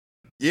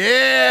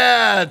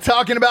Yeah,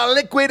 talking about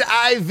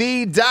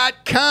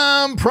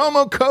liquidiv.com,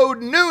 promo code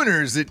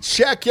Nooners at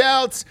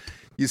checkout.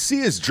 You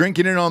see us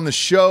drinking it on the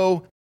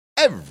show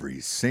every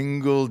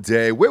single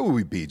day. Where would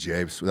we be,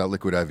 James, without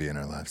Liquid IV in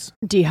our lives?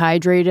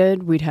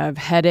 Dehydrated, we'd have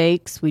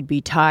headaches, we'd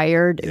be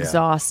tired,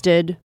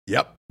 exhausted.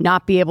 Yep.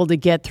 Not be able to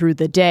get through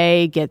the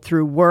day, get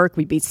through work.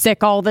 We'd be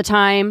sick all the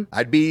time.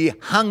 I'd be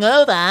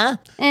hungover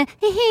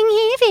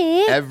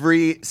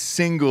every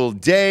single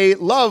day.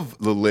 Love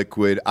the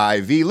Liquid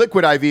IV.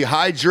 Liquid IV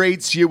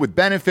hydrates you with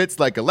benefits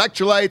like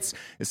electrolytes,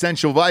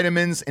 essential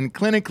vitamins, and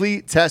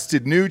clinically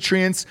tested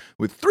nutrients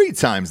with 3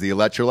 times the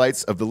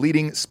electrolytes of the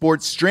leading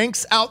sports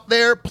drinks out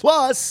there,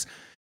 plus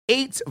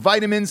 8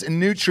 vitamins and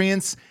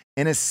nutrients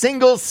in a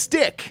single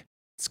stick.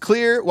 It's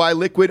clear why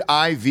Liquid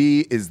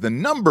IV is the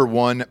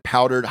 #1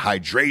 powdered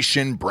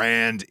hydration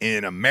brand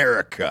in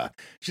America.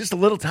 It's just a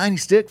little tiny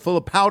stick full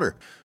of powder.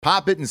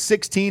 Pop it in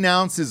 16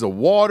 ounces of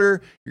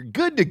water. You're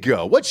good to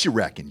go. What you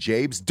reckon,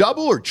 Jabes?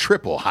 Double or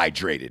triple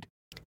hydrated?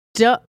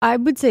 I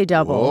would say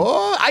double.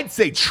 Oh, I'd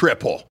say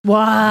triple.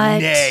 What?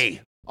 Nay,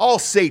 I'll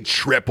say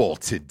triple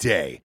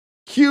today.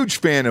 Huge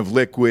fan of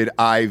Liquid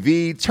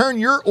IV. Turn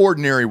your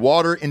ordinary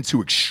water into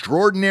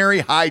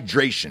extraordinary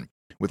hydration.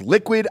 With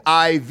Liquid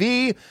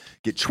IV,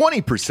 get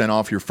 20%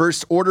 off your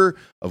first order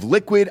of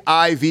Liquid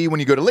IV when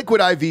you go to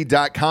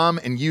liquidiv.com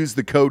and use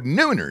the code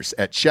Nooners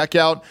at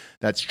checkout.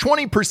 That's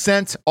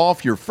 20%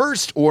 off your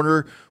first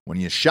order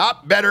when you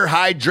shop better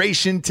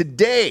hydration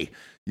today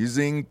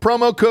using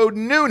promo code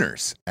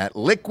Nooners at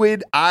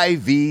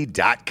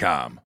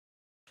liquidiv.com.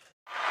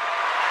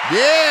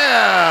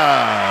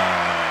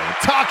 Yeah!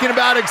 Talking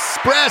about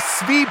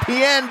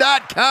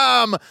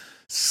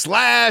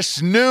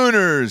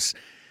expressvpn.com/Nooners.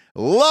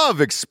 Love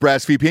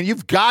ExpressVPN.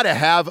 You've got to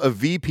have a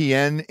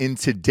VPN in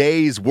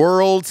today's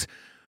world,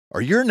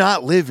 or you're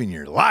not living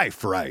your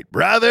life right,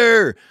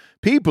 brother.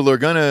 People are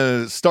going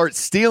to start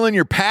stealing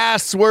your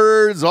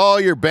passwords,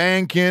 all your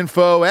bank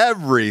info,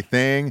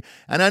 everything.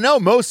 And I know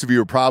most of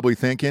you are probably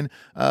thinking,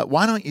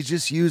 why don't you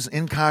just use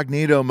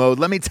incognito mode?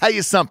 Let me tell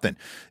you something.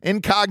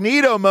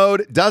 Incognito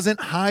mode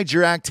doesn't hide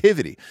your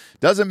activity.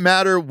 Doesn't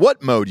matter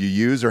what mode you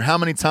use or how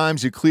many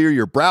times you clear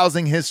your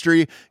browsing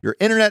history, your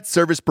internet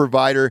service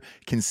provider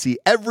can see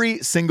every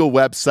single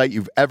website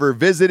you've ever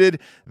visited.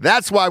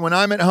 That's why when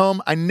I'm at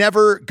home, I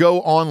never go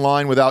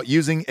online without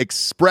using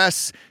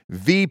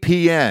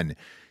ExpressVPN.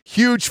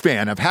 Huge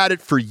fan. I've had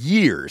it for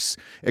years.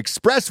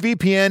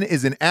 ExpressVPN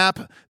is an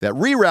app that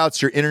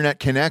reroutes your internet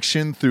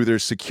connection through their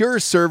secure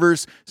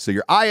servers so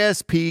your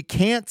ISP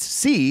can't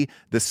see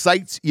the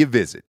sites you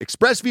visit.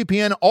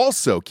 ExpressVPN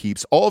also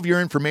keeps all of your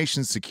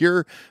information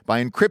secure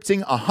by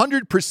encrypting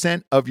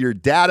 100% of your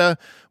data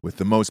with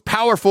the most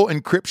powerful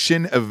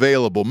encryption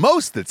available.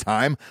 Most of the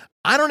time,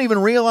 I don't even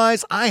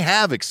realize I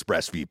have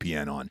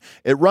ExpressVPN on.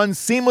 It runs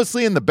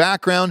seamlessly in the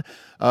background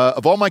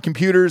of all my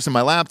computers and my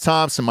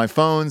laptops and my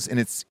phones, and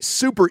it's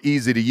super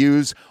easy to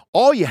use.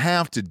 All you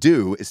have to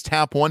do is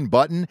tap one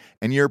button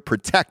and you're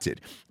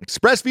protected.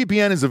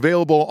 ExpressVPN is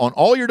available on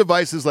all your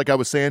devices, like I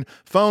was saying,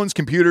 phones,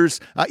 computers,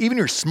 even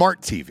your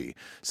smart TV.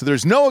 So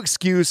there's no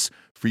excuse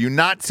for you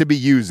not to be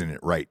using it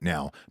right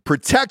now.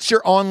 Protect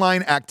your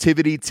online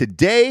activity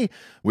today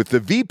with the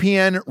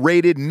VPN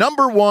rated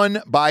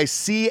 #1 by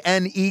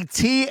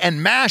CNET and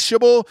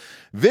Mashable.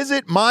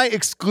 Visit my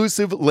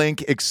exclusive link,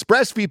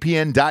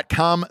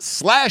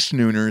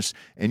 expressvpn.com/Nooners,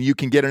 and you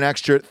can get an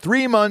extra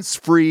 3 months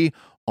free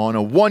on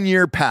a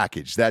 1-year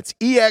package. That's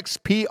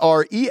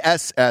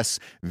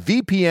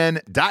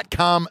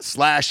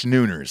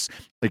expressvpn.com/Nooners.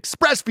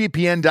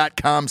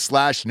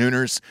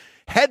 expressvpn.com/Nooners.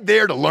 Head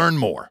there to learn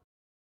more.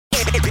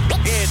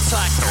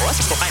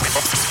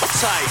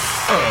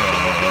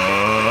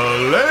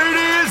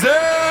 Ladies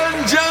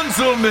and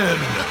gentlemen,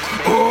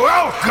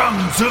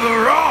 welcome to the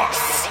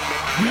Ross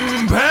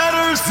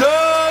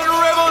Patterson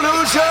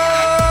Revolution!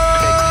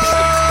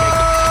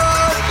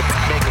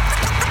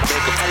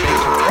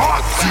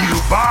 Brought to you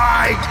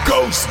by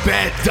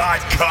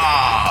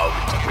GhostBed.com.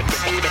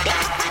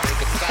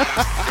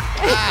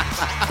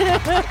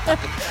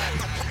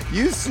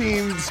 You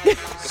seemed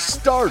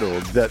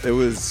startled that there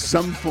was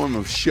some form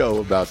of show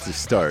about to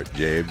start,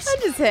 James.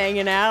 I'm just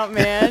hanging out,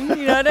 man.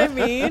 You know what I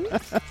mean?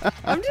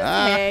 I'm just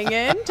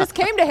hanging. Just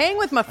came to hang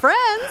with my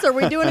friends. Are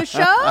we doing a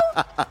show?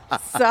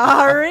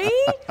 Sorry.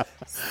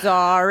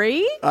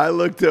 I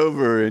looked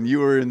over and you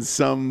were in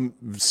some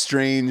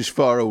strange,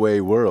 faraway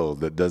world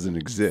that doesn't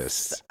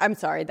exist. I'm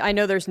sorry. I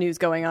know there's news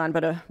going on,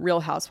 but a Real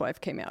Housewife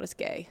came out as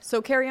gay.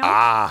 So carry on.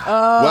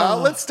 Well,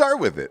 let's start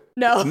with it.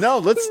 No,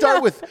 let's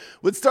start with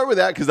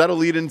that because that'll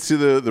lead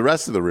into the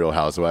rest of the Real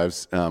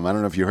Housewives. I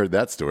don't know if you heard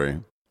that story.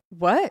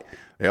 What?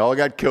 They all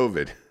got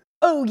COVID.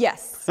 Oh,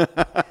 yes.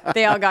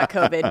 They all got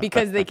COVID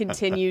because they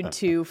continued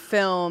to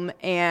film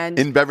and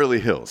in Beverly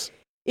Hills.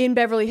 In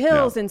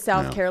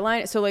South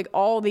Carolina. So like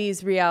all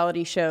these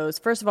reality shows,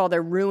 first of all,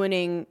 they're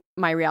ruining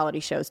my reality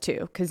shows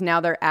too, because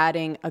now they're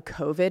adding a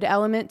COVID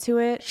element to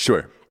it.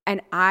 Sure. And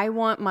I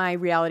want my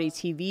reality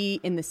TV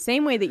in the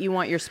same way that you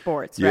want your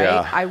sports, right?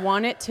 Yeah. I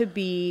want it to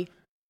be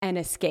an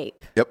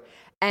escape. Yep.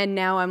 And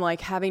now I'm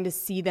like having to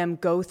see them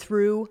go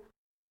through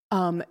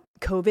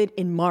COVID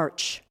in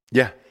March.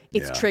 Yeah.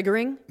 It's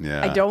triggering.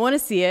 Yeah. I don't want to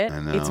see it. I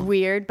know. It's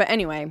weird. But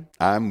anyway.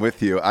 I'm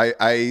with you.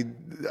 I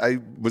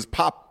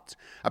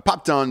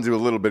popped on to a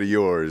little bit of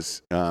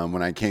yours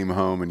when I came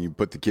home and you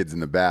put the kids in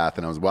the bath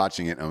and I was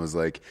watching it and I was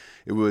like,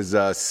 it was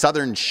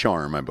Southern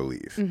Charm, I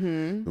believe.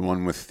 Mm-hmm. The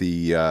one with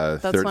the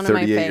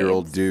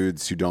 38-year-old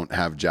dudes who don't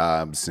have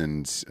jobs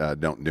and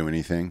don't do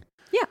anything.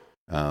 Yeah.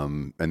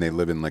 And they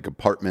live in like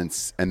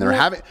apartments and they're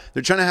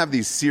trying to have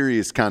these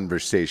serious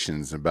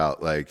conversations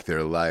about like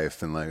their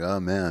life and like, oh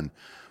man,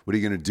 what are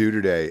you going to do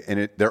today?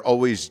 And they're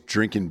always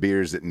drinking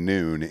beers at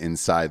noon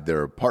inside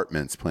their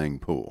apartments playing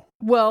pool.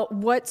 Well,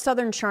 what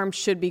Southern Charm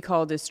should be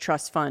called is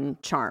trust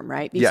fund charm,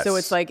 right? Yes. So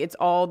it's like it's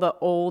all the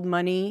old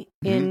money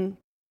in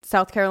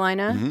South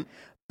Carolina,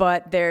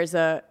 but there's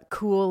a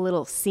cool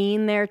little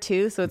scene there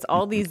too. So it's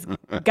all these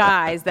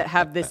guys that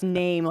have this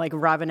name like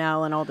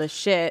Ravenel and all this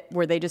shit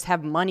where they just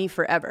have money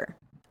forever.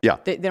 Yeah.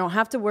 They don't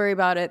have to worry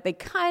about it. They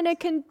kind of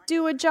can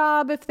do a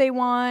job if they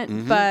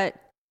want, but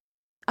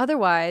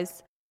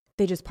otherwise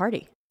they just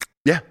party.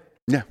 Yeah.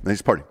 Yeah. They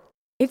just party.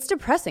 It's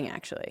depressing,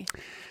 actually.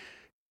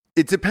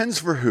 It depends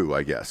for who,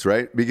 I guess,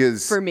 right?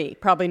 Because for me,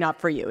 probably not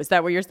for you. Is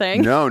that what you're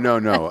saying? No.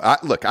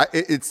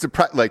 It's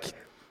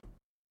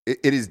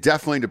it is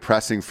definitely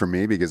depressing for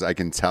me because I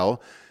can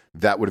tell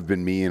that would have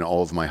been me and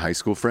all of my high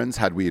school friends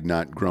had we had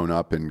not grown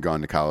up and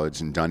gone to college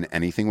and done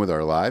anything with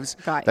our lives.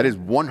 That is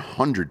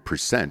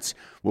 100%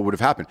 what would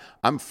have happened.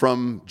 I'm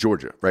from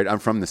Georgia, right? I'm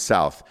from the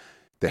South.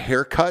 The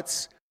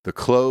haircuts, the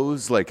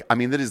clothes, that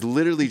is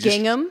literally just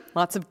gingham,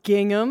 lots of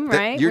gingham,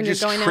 right? You're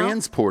just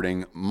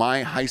transporting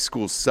my high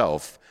school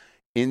self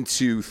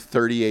into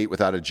 38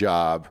 without a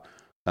job,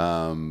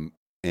 and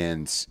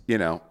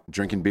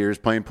drinking beers,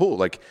 playing pool.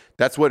 Like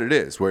that's what it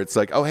is. Where it's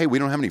like, oh hey, we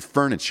don't have any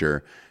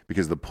furniture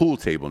because the pool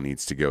table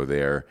needs to go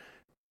there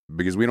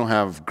because we don't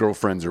have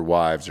girlfriends or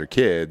wives or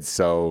kids.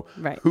 So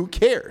who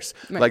cares?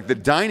 Right. Like the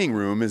dining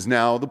room is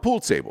now the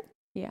pool table.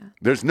 Yeah,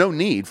 there's no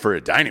need for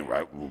a dining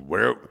room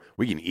where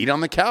we can eat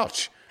on the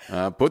couch.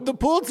 Put the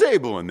pool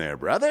table in there,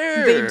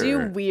 brother. They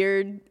do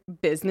weird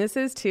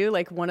businesses too.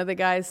 Like one of the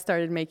guys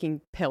started making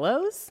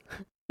pillows,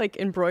 like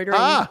embroidering.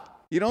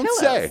 You don't pillows.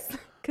 say.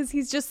 Because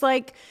he's just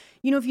like,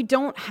 if you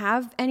don't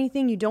have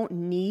anything, you don't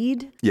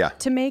need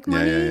to make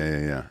money.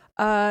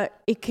 Yeah.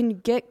 It can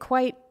get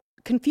quite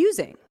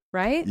confusing,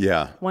 right?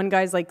 Yeah. One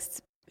guy's like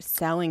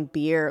selling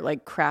beer,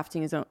 like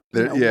crafting his own.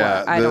 The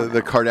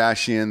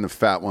Kardashian, the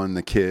fat one,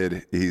 the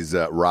kid. He's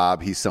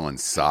Rob. He's selling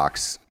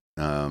socks.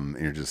 And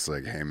you're just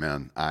like, hey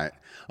man,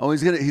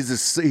 he's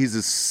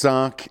a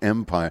sock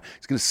empire.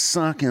 He's gonna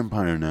sock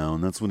empire now,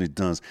 and that's what he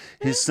does.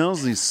 He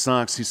sells these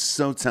socks. He's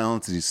so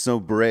talented. He's so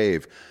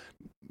brave.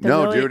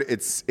 Dude,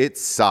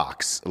 it's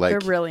socks. Like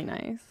they're really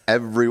nice.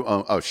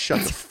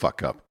 Shut the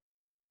fuck up.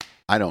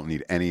 I don't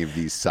need any of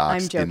these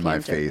socks in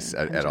my face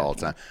at all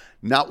time.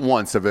 Not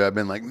once have I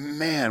been like,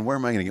 man, where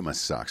am I gonna get my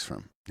socks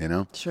from?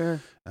 Sure.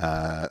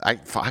 I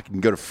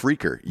can go to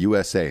Freaker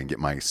USA and get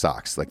my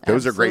socks. Like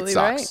those are great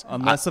socks. Right.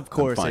 Unless, of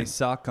course, a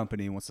sock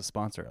company wants to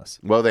sponsor us.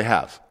 Well, they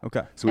have.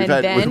 Okay. So we've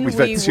had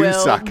two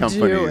sock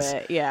companies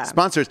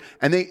sponsors.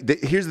 And they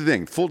here's the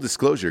thing. Full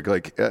disclosure,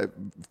 like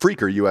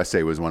Freaker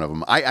USA was one of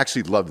them. I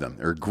actually love them.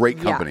 They're a great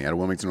company out of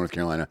Wilmington, North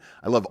Carolina.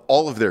 I love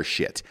all of their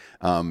shit.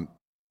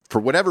 For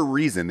whatever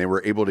reason, they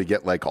were able to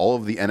get like all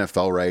of the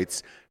NFL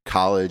rights,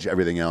 college,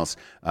 everything else.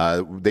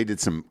 They did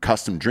some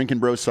custom Drinking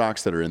Bro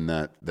socks that are in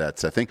that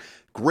thing.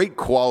 Great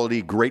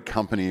quality, great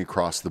company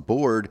across the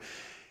board.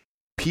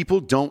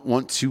 People don't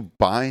want to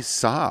buy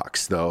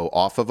socks, though,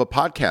 off of a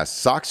podcast.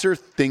 Socks are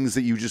things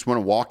that you just want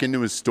to walk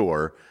into a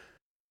store,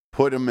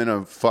 put them in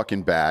a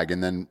fucking bag,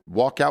 and then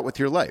walk out with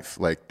your life.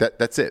 Like,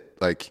 that's it.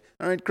 Like,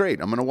 all right,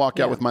 great. I'm going to walk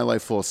out with my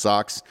life full of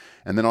socks,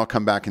 and then I'll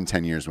come back in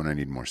 10 years when I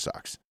need more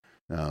socks.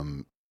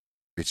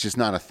 It's just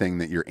not a thing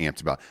that you're amped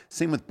about.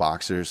 Same with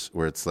boxers,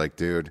 where it's like,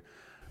 dude,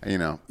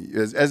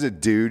 as a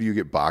dude, you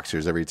get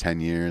boxers every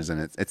 10 years,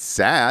 and it's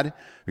sad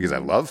because I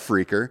love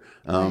Freaker.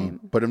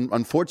 But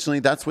unfortunately,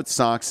 that's what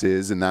socks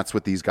is, and that's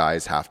what these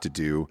guys have to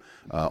do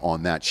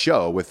on that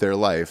show with their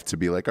life to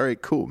be like, all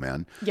right, cool,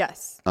 man.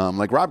 Yes.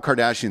 Like Rob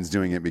Kardashian's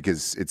doing it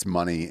because it's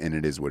money and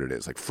it is what it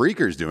is. Like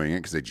Freaker's doing it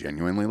because they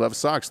genuinely love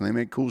socks and they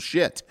make cool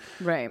shit.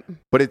 Right.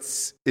 But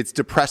it's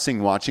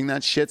depressing watching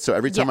that shit. So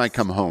every time I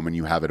come home and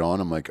you have it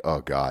on, I'm like, oh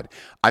God.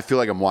 I feel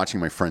like I'm watching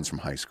my friends from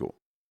high school.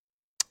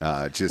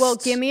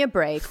 Give me a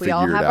break. We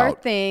all have our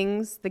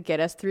things that get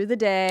us through the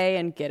day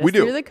and get us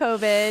through the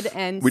COVID.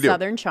 And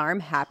Southern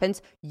Charm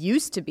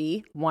used to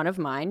be one of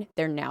mine.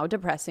 They're now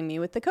depressing me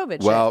with the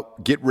COVID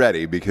shit. Get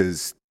ready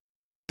because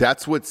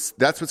that's what's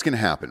going to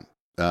happen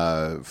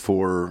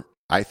for,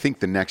 I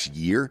think, the next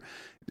year.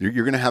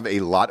 You're going to have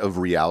a lot of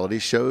reality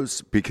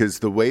shows because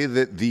the way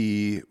that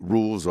the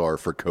rules are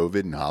for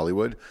COVID in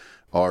Hollywood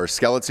are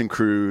skeleton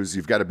crews.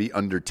 You've got to be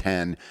under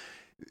 10.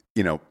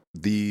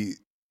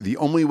 the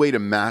only way to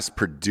mass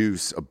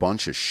produce a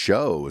bunch of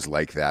shows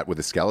like that with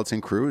a skeleton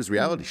crew is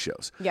reality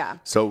shows. Yeah.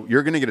 So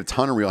you're going to get a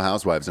ton of Real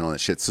Housewives and all that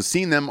shit. So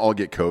seeing them all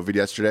get COVID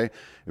yesterday,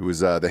 it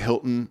was the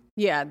Hilton.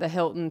 Yeah, the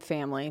Hilton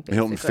family. Basically. The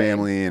Hilton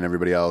family and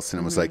everybody else.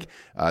 And it was like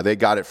they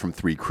got it from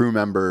 3 crew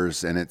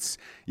members. And it's,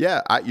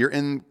 you're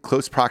in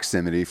close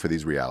proximity for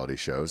these reality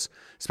shows,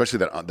 especially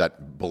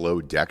that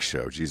Below Deck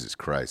show. Jesus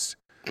Christ.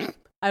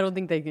 I don't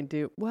think they can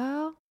do,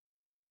 well...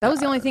 That was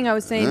the only thing I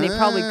was saying they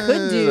probably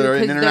could do. They're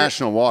in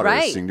international waters,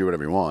 right. So you can do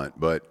whatever you want.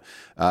 But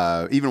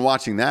even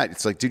watching that,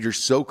 it's like, dude, you're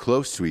so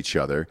close to each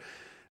other.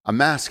 A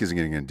mask isn't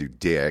going to do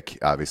dick,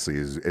 obviously,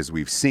 as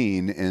we've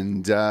seen.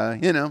 And,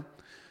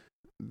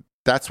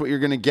 that's what you're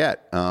going to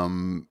get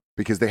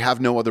because they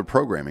have no other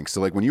programming. So,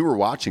 like, when you were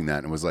watching that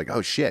and it was like,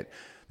 oh, shit,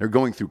 they're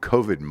going through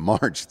COVID in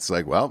March. It's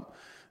like, well,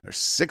 they're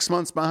 6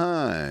 months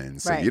behind.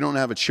 So you don't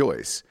have a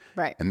choice.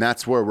 Right. And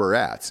that's where we're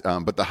at.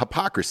 But the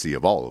hypocrisy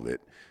of all of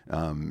it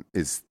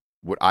is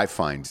what I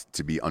find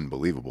to be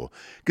unbelievable.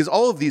 Because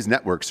all of these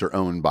networks are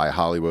owned by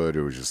Hollywood,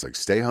 who was just like,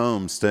 stay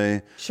home,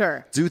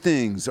 do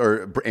things.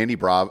 Or Andy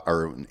Bravo,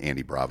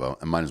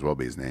 it might as well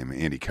be his name,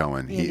 Andy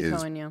Cohen. He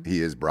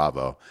is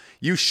Bravo.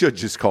 You should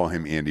just call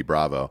him Andy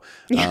Bravo.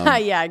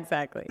 Yeah,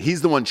 exactly.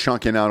 He's the one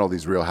chunking out all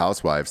these Real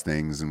Housewives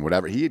things and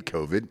whatever. He had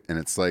COVID, and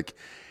it's like,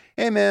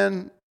 hey,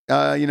 man,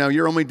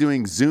 you're only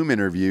doing Zoom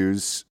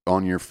interviews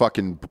on your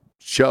fucking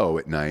show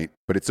at night,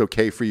 but it's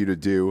okay for you to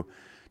do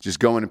just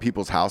go into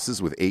people's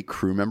houses with 8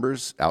 crew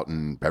members out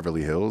in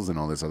Beverly Hills and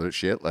all this other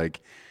shit.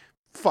 Like,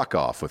 fuck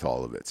off with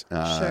all of it.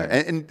 Sure.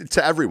 And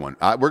to everyone,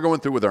 we're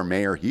going through with our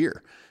mayor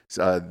here.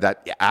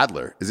 That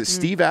Adler. Is it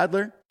Steve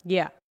Adler?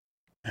 Yeah.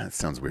 That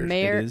sounds weird.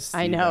 Mayor,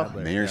 I know.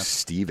 Adler, Mayor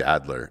Steve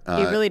Adler.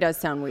 It really does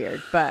sound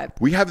weird, but...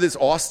 We have this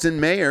Austin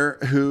mayor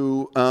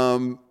who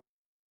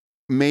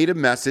made a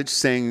message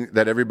saying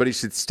that everybody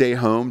should stay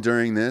home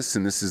during this,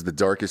 and this is the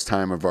darkest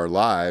time of our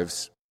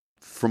lives,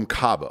 from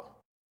Cabo.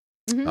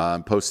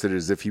 Posted it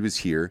as if he was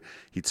here.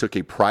 He took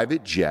a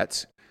private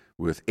jet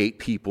with 8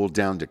 people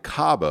down to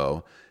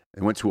Cabo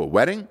and went to a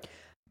wedding.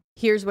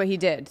 Here's what he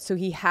did. So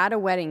he had a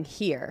wedding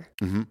here.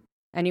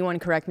 Anyone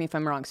correct me if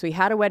I'm wrong. So he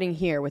had a wedding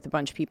here with a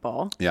bunch of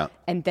people. Yeah.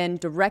 And then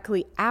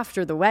directly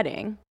after the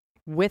wedding,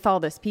 with all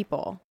this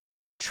people,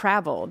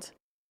 traveled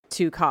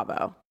to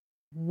Cabo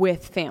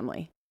with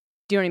family.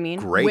 Do you know what I mean?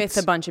 Great. With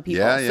a bunch of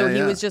people. So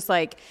he was just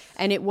like,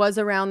 and it was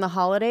around the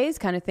holidays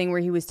kind of thing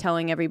where he was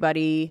telling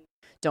everybody,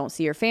 don't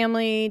see your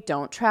family,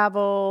 don't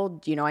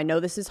travel. I know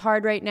this is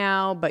hard right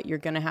now, but you're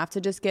going to have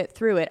to just get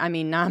through it. I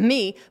mean, not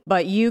me,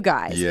 but you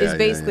guys is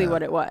basically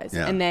what it was.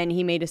 Yeah. And then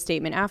he made a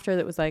statement after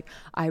that was like,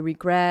 I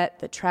regret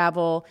the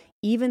travel,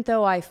 even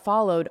though I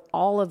followed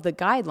all of the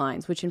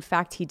guidelines, which in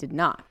fact he did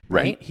not.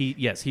 Right?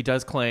 He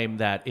does claim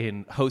that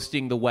in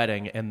hosting the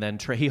wedding and then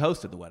he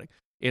hosted the wedding.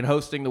 In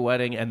hosting the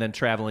wedding and then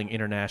traveling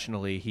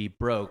internationally, he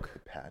broke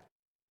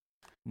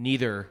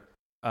neither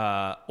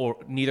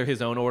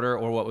his own order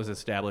or what was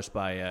established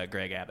by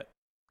Greg Abbott,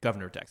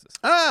 governor of Texas.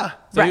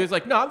 So he was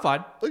like, no, I'm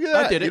fine. Look at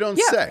that. I did it. You don't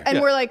say. And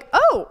we're like,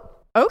 oh,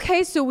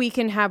 okay, so we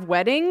can have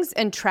weddings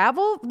and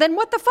travel? Then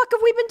what the fuck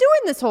have we been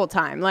doing this whole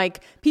time?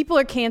 Like, people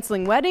are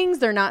canceling weddings.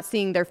 They're not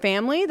seeing their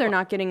family. They're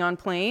not getting on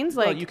planes.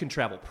 Like, well, you can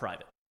travel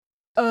private.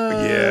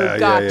 Oh,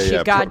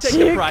 gotcha.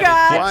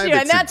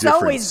 And that's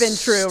always been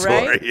true,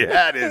 story. Right?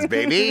 Yeah, it is,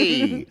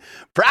 baby.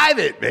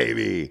 Private,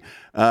 baby.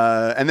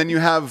 And then you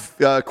have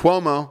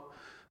Cuomo.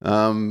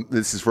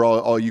 This is for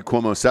all you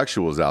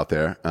Cuomo-sexuals out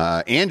there.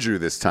 Andrew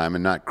this time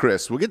and not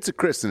Chris. We'll get to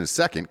Chris in a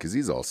second because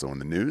he's also in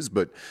the news.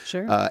 But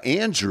sure.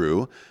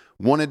 Andrew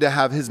wanted to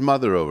have his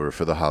mother over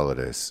for the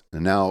holidays.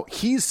 And now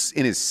he's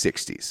in his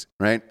 60s,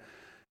 right?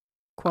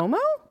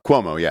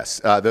 Cuomo, yes.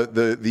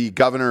 The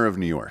governor of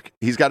New York.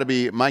 He's got to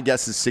be, my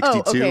guess is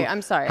 62. Oh, okay,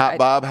 I'm sorry.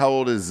 Bob, how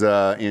old is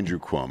Andrew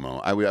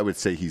Cuomo? I would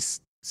say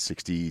he's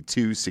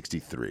 62,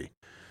 63.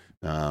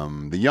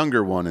 The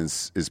younger one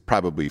is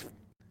probably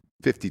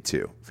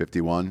 52,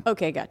 51.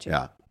 Okay, gotcha.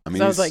 Yeah. I mean,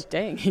 so I was like,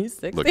 dang, he's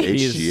 60. Look,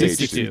 he's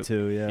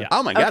 62, yeah.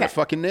 Oh my God, Okay. I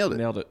fucking nailed it.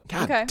 Nailed it.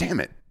 God damn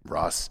it,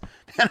 Ross.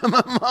 I'm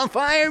on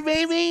fire,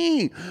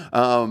 baby.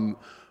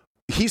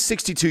 He's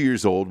 62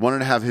 years old, wanted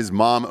to have his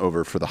mom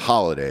over for the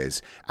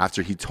holidays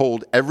after he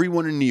told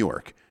everyone in New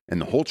York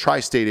and the whole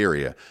tri-state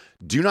area,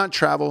 do not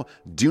travel,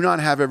 do not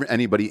have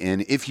anybody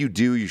in. If you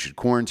do, you should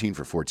quarantine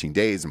for 14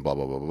 days and blah,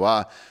 blah, blah,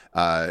 blah,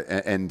 blah.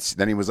 And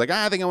then he was like,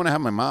 I think I want to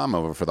have my mom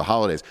over for the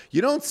holidays.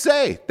 You don't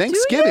say.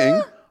 Thanksgiving.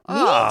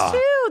 Me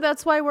too.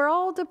 That's why we're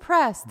all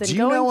depressed and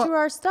going through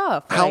our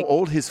stuff. How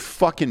old his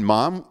fucking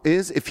mom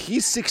is? If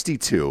he's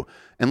 62,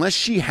 unless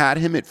she had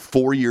him at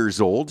 4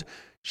 years old,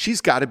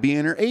 she's got to be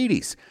in her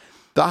 80s.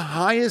 The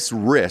highest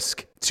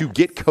risk to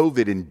get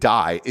COVID and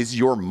die is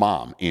your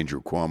mom,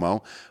 Andrew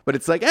Cuomo. But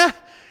it's like,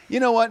 you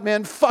know what,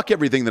 man? Fuck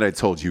everything that I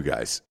told you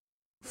guys.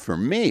 For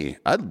me,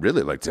 I'd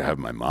really like to have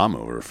my mom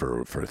over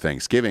for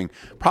Thanksgiving,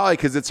 probably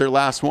because it's her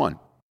last one.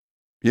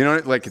 You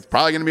know, like it's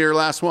probably going to be her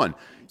last one.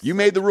 You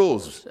made the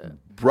rules,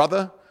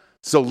 brother,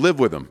 so live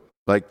with them.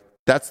 Like,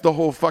 that's the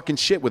whole fucking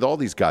shit with all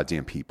these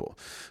goddamn people.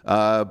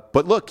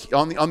 But look,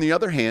 on the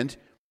other hand,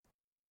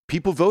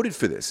 people voted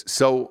for this.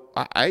 So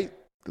I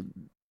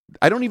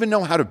don't even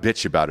know how to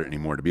bitch about it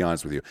anymore, to be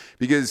honest with you,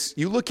 because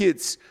you look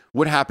at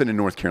what happened in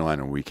North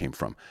Carolina where we came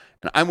from.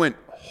 And I went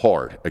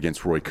hard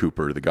against Roy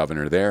Cooper, the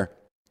governor there.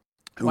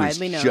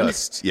 Widely known.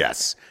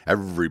 Yes,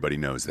 everybody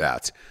knows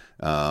that.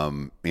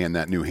 And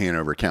that new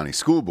Hanover County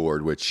School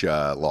Board, which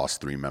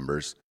lost 3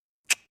 members.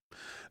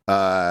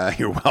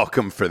 You're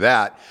welcome for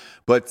that.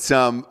 But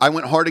I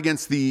went hard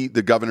against the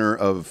governor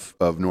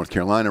of North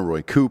Carolina,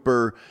 Roy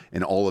Cooper,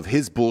 and all of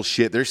his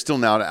bullshit. They're still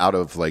now out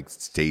of like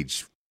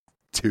stage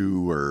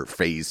 2 or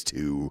phase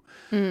 2,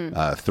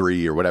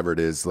 3 or whatever it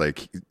is.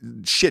 Like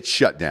shit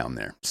shut down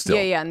there still.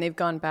 Yeah, and they've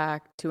gone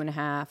back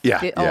 2.5.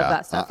 Yeah, all of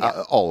that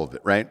stuff. All of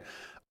it, right?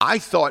 I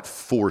thought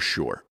for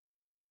sure,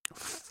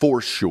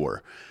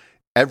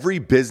 every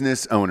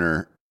business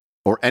owner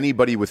or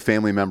anybody with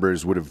family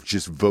members would have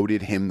just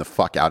voted him the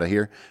fuck out of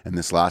here in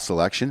this last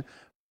election,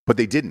 but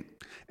they didn't.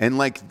 And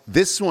like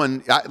this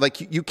one,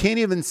 you can't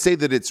even say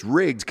that it's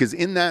rigged because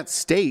in that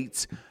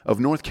state of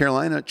North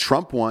Carolina,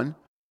 Trump won.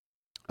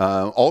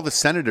 All the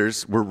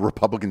senators were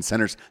Republican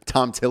senators.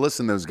 Tom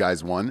Tillis and those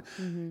guys won.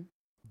 Mm-hmm.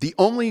 The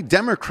only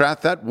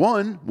Democrat that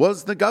won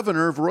was the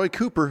governor of Roy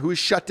Cooper, who has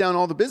shut down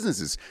all the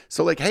businesses.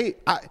 So like, hey,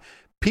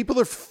 people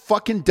are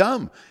fucking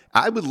dumb.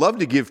 I would love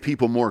to give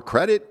people more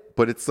credit,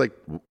 but it's like,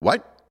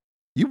 what?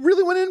 You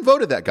really went in and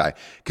voted that guy?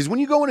 Because when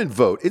you go in and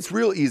vote, it's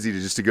real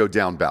easy to go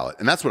down ballot.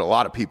 And that's what a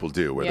lot of people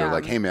do, where they're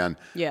like, hey, man,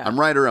 I'm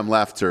right or I'm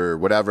left or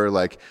whatever.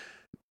 Like,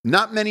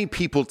 not many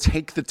people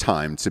take the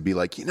time to be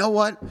like, you know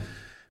what?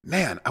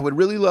 Man, I would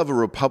really love a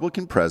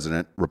Republican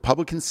president,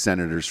 Republican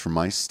senators from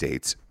my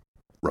states,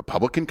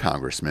 Republican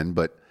congressman,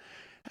 but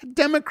a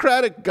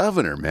Democratic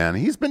governor, man.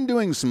 He's been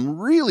doing some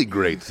really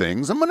great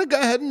things. I'm going to go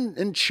ahead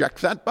and check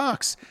that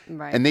box.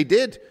 Right. And they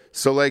did.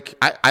 So, like,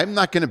 I'm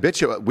not going to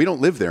bitch it. We don't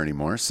live there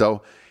anymore.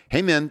 So,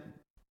 hey, man,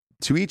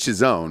 to each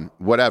his own,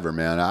 whatever,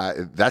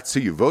 man. That's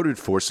who you voted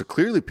for. So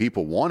clearly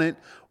people want it,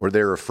 or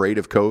they're afraid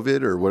of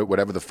COVID or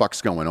whatever the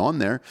fuck's going on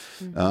there.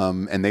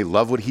 Mm-hmm. And they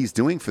love what he's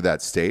doing for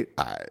that state.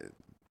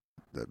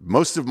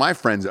 Most of my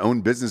friends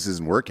own businesses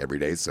and work every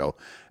day, so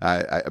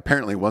I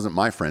apparently it wasn't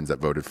my friends that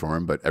voted for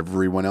him, but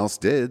everyone else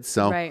did.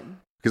 So, right,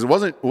 because it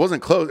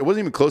wasn't close. It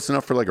wasn't even close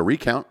enough for like a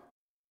recount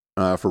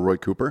for Roy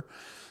Cooper,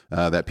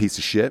 that piece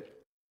of shit.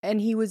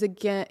 And he was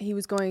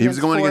going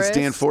against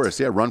Dan Forrest.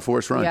 Yeah, Run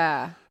Forrest Run.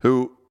 Yeah,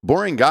 who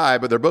boring guy,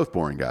 but they're both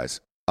boring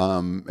guys.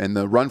 And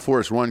the Run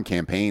Forrest Run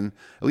campaign,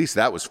 at least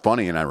that was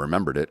funny, and I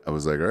remembered it. I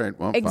was like, all right,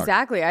 well,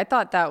 exactly. Fuck. I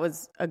thought that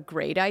was a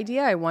great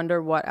idea. I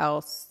wonder what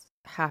else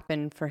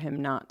happened for him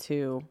not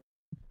to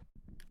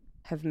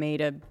have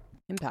made an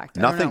impact.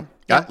 Nothing.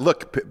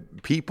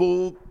 Look,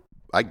 people,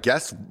 I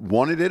guess,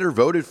 wanted it or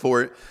voted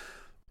for it.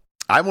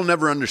 I will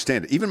never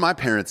understand it. Even my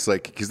parents,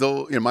 like, because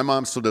my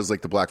mom still does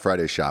like the Black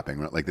Friday shopping,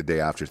 right? Like the day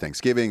after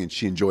Thanksgiving, and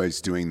she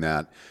enjoys doing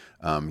that,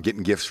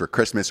 getting gifts for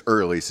Christmas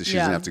early, so she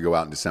doesn't have to go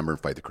out in December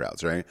and fight the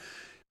crowds, right?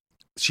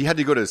 She had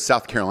to go to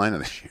South Carolina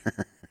this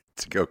year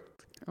to go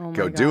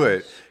do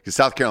it, because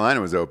South Carolina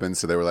was open.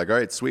 So they were like, all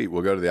right, sweet,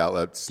 we'll go to the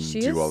outlets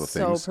and do all the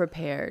things. So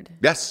prepared.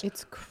 Yes.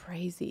 It's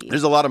crazy.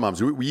 There's a lot of moms.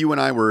 You and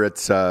I were at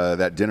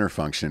that dinner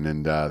function,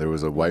 and there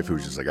was a wife who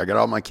was just like, I got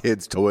all my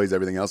kids' toys,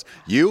 everything else.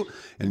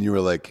 And you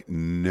were like,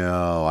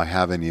 no, I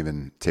haven't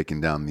even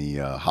taken down the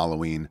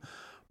Halloween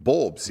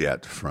bulbs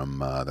yet from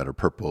that are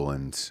purple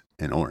and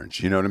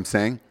orange. You know what I'm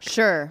saying?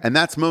 Sure. And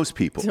that's most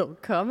people. Don't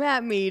come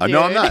at me, dude.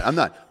 No, I'm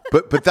not.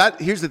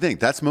 But here's the thing.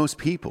 That's most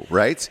people,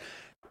 right?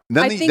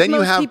 Then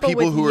you have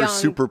people who are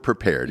super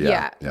prepared.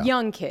 Yeah,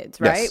 young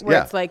kids, right? Yes,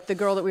 Where it's like the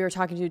girl that we were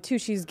talking to too,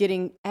 she's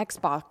getting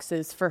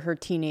Xboxes for her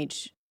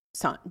teenage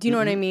son. Do you know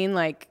what I mean?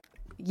 Like,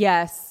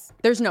 yes,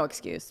 there's no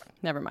excuse.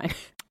 Never mind.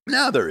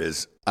 No, there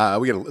is.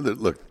 We got to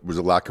look. There's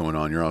a lot going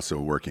on. You're also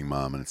a working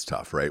mom, and it's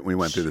tough, right? We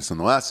went through this in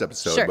the last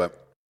episode, sure. But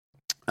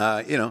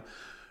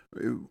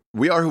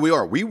we are who we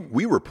are.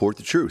 We report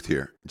the truth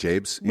here,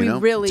 Jabes. We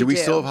really do. Do we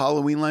still have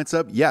Halloween lights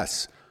up?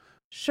 Yes.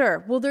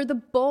 Sure. Well, they're the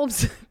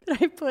bulbs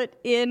that I put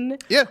in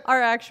our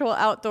actual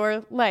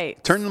outdoor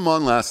light. Turned them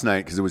on last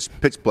night because it was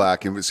pitch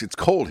black. And it's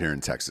cold here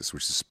in Texas,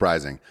 which is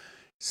surprising.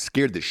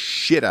 Scared the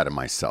shit out of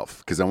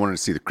myself because I wanted to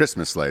see the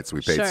Christmas lights we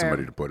paid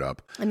somebody to put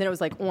up. And then it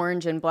was like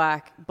orange and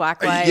black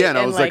light. And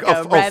I was like,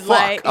 oh, red fuck.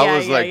 Light. I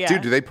was like,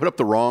 dude, do they put up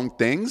the wrong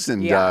things?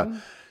 And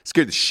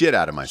scared the shit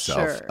out of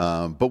myself.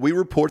 Sure. But we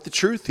report the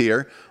truth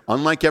here,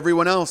 unlike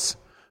everyone else.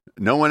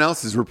 No one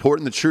else is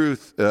reporting the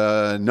truth.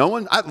 No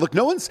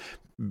one's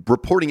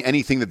reporting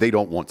anything that they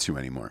don't want to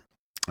anymore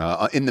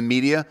in the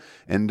media.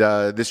 And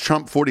this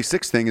Trump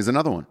 46 thing is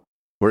another one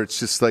where it's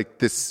just like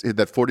that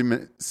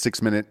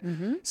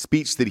 46-minute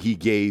speech that he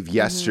gave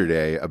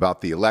yesterday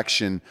about the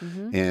election.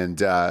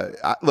 And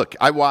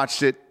I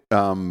watched it,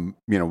 going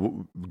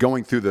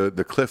through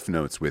the Cliff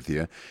Notes with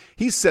you.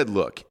 He said,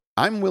 look,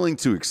 I'm willing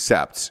to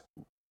accept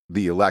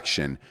the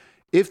election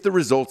if the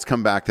results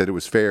come back that it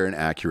was fair and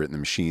accurate and the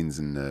machines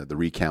and the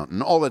recount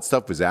and all that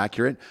stuff was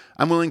accurate.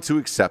 I'm willing to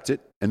accept it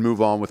and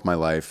move on with my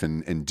life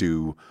and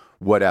do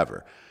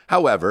whatever.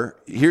 However,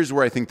 here's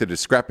where I think the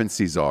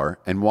discrepancies are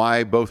and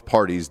why both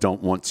parties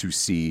don't want to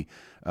see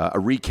a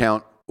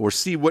recount or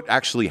see what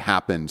actually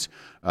happened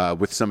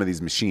with some of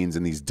these machines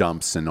and these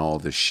dumps and all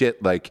this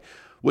shit. Like,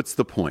 what's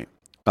the point?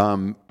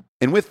 And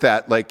with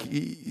that, like,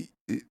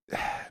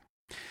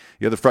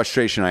 the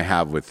frustration I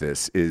have with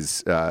this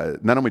is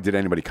not only did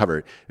anybody cover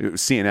it,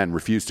 CNN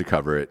refused to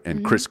cover it,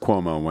 and Chris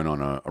Cuomo went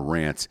on a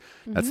rant.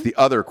 That's the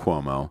other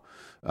Cuomo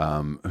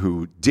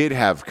who did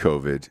have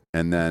COVID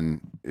and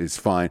then is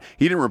fine.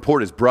 He didn't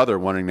report his brother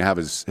wanting to have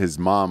his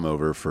mom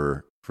over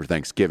for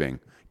Thanksgiving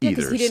either.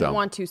 Because he didn't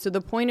want to. So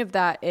the point of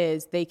that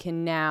is they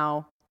can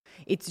now,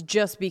 it's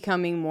just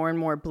becoming more and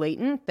more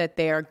blatant that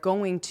they are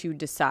going to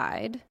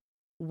decide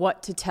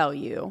what to tell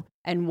you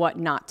and what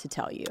not to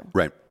tell you.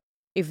 Right.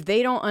 If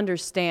they don't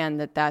understand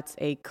that that's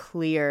a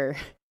clear,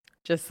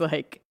 just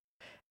like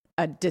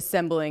a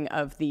dissembling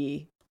of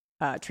the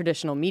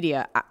traditional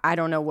media, I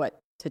don't know what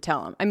to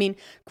tell them. I mean,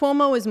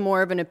 Cuomo is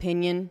more of an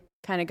opinion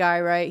kind of guy,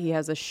 right? He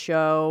has a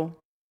show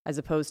as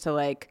opposed to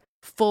like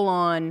full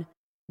on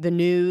the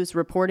news,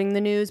 reporting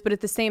the news. But at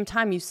the same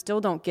time, you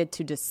still don't get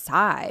to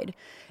decide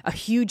a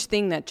huge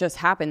thing that just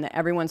happened that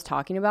everyone's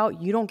talking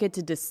about. You don't get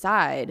to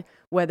decide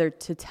whether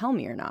to tell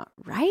me or not,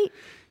 right?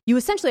 You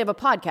essentially have a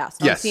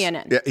podcast on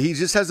CNN. Yeah, he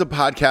just has a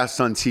podcast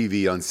on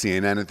TV on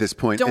CNN at this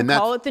point. Don't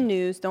call it the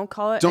news. Don't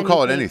call it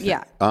anything.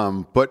 Yeah.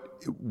 But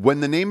when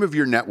the name of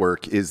your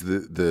network is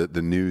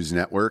the news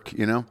network,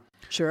 you know?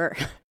 Sure.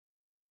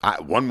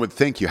 One would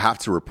think you have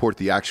to report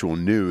the actual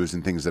news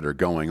and things that are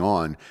going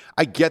on.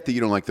 I get that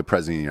you don't like the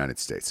President of the United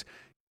States.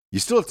 You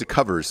still have to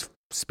cover his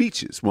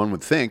speeches, one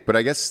would think, but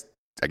I guess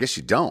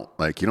you don't.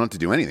 Like, you don't have to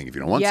do anything if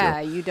you don't want to. Yeah,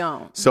 you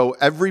don't. So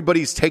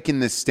everybody's taking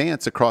this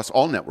stance across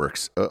all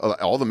networks,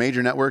 all the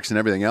major networks and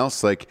everything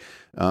else. Like,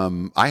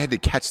 I had to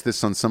catch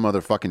this on some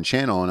other fucking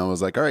channel, and I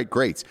was like, all right,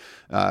 great.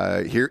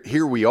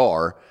 Here we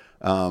are,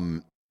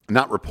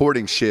 not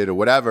reporting shit or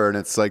whatever. And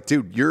it's like,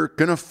 dude, you're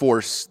going to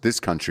force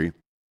this country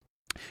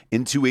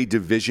into a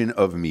division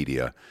of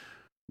media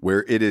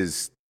where it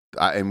is,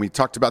 and we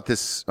talked about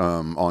this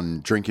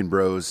on Drinking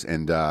Bros,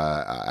 and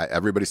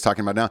everybody's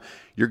talking about now.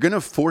 You're going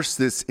to force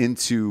this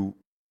into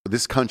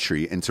this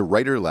country, into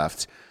right or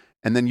left,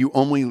 and then you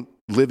only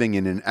living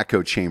in an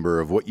echo chamber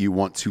of what you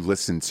want to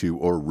listen to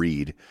or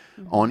read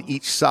on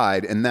each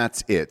side, and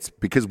that's it.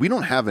 Because we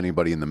don't have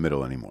anybody in the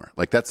middle anymore.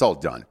 Like, that's all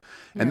done.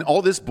 Yeah. And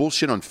all this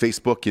bullshit on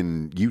Facebook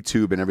and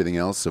YouTube and everything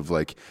else of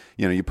like,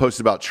 you know, you post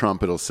about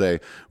Trump, it'll say,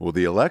 well,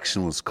 the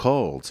election was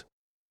called.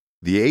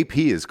 The AP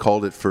has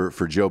called it for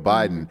Joe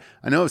Biden.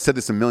 I know I've said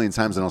this a million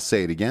times, and I'll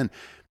say it again.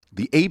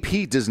 The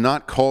AP does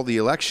not call the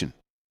election.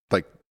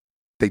 Like,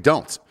 they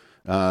don't.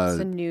 It's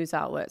a news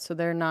outlet, so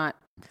they're not.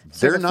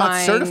 They're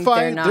not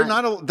certifying.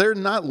 They're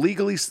not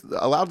legally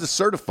allowed to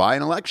certify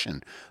an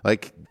election.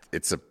 Like,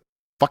 it's a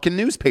fucking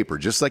newspaper,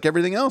 just like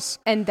everything else.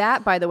 And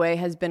that, by the way,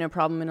 has been a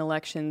problem in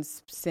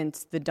elections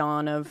since the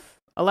dawn of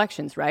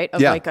elections, right?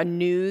 Of like a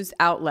news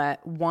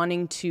outlet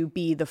wanting to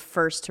be the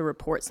first to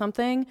report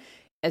something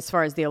as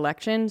far as the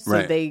election.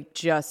 So they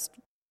just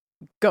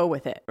go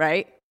with it,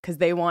 right? Because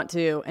they want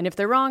to. And if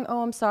they're wrong,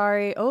 oh, I'm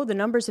sorry. Oh, the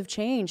numbers have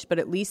changed. But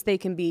at least they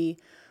can be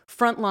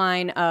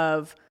frontline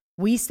of,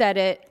 we said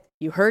it,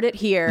 you heard it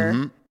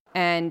here.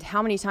 And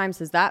how many times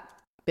has that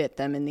bit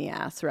them in the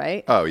ass,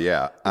 right? Oh,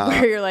 yeah.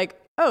 Where you're like,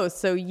 oh,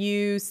 so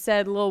you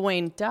said Lil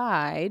Wayne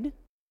died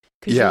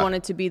because you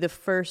wanted to be the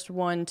first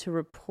one to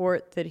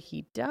report that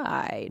he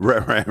died.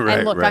 Right.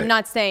 And look, I'm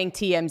not saying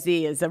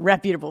TMZ is a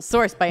reputable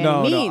source by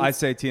any means. No, I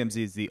say TMZ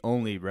is the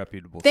only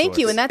reputable source. Thank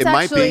you. And that's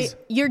actually,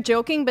 you're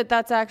joking, but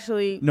that's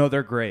actually. No,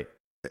 they're great.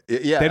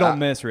 Yeah, they don't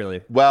miss, really.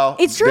 Well,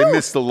 it's true. They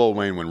missed the Lil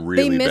Wayne one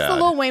really bad. They missed the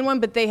Lil Wayne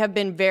one, but they have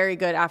been very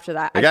good after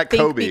that. They got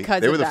Kobe.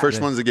 They were the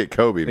first ones to get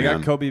Kobe, They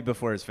got Kobe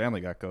before his family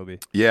got Kobe.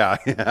 Yeah.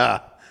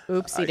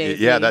 Oopsie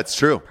daisy. Yeah, that's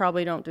true.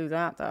 Probably don't do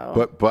that,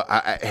 though. But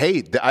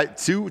hey, to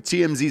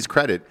TMZ's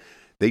credit,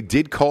 they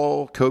did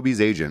call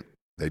Kobe's agent.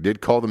 They did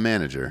call the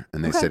manager,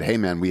 and they said, hey,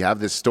 man, we have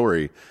this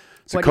story.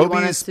 So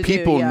Kobe's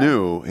people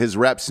knew, his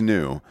reps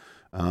knew.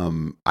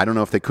 I don't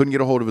know if they couldn't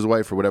get a hold of his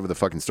wife or whatever the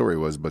fucking story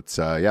was, but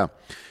yeah.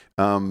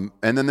 And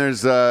then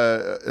there's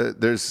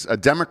a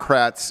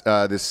Democrat,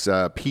 this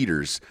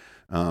Peters.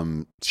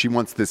 She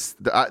wants this.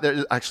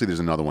 Actually, there's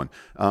another one.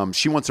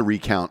 She wants a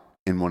recount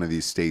in one of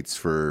these states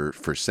for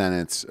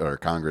Senate or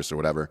Congress or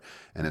whatever.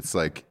 And it's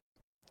like,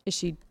 is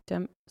she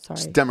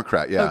She's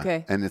Democrat, yeah.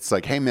 Okay. And it's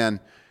like, hey, man,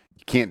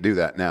 you can't do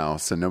that now.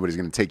 So nobody's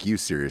going to take you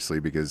seriously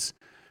because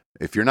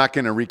if you're not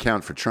going to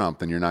recount for Trump,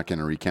 then you're not going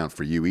to recount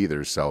for you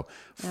either. So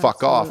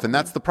fuck off. And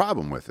that's the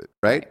problem with it,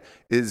 right?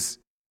 Is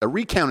a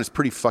recount is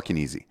pretty fucking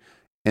easy.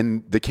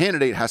 And the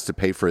candidate has to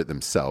pay for it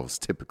themselves,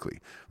 typically,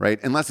 right?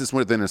 Unless it's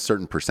within a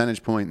certain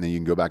percentage point and then you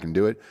can go back and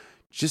do it.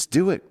 Just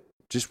do it.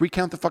 Just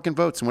recount the fucking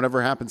votes and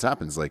whatever happens,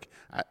 happens. Like,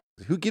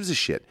 who gives a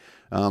shit?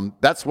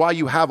 That's why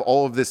you have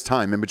all of this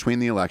time in between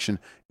the election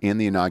and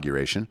the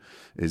inauguration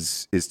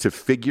is to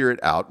figure it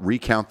out,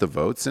 recount the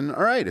votes. And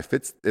all right, if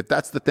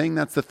that's the thing,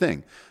 that's the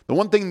thing. The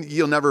one thing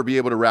you'll never be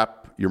able to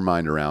wrap your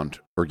mind around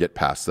or get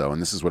past, though,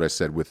 and this is what I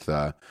said with,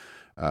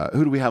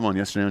 who do we have on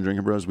yesterday on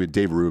Drinking Bros? We had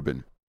Dave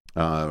Rubin.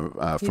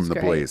 from The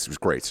Blaze. It was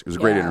great. It was a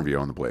great interview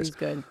on The Blaze. He's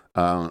good.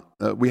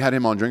 We had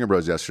him on Drinker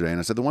Bros yesterday, and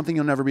I said, the one thing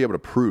you'll never be able to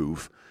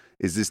prove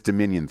is this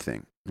Dominion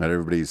thing that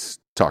everybody's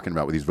talking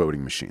about with these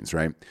voting machines,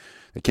 right?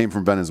 They came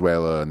from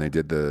Venezuela, and they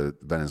did the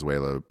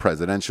Venezuela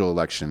presidential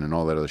election and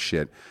all that other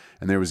shit.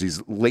 And there was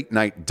these late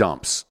night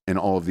dumps in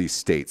all of these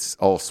states,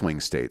 all swing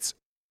states,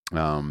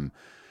 and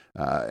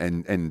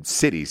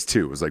cities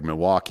too. It was like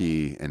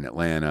Milwaukee and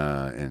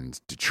Atlanta and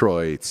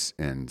Detroit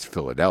and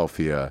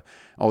Philadelphia.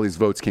 All these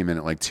votes came in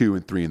at like 2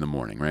 and 3 in the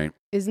morning, right?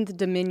 Isn't the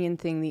Dominion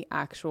thing the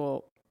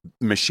actual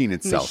machine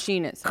itself?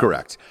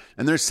 Correct.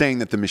 And they're saying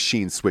that the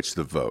machine switched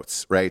the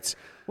votes, right?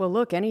 Well,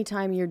 look,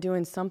 anytime you're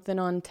doing something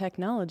on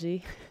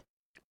technology.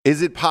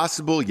 Is it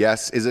possible?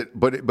 Yes. Is it?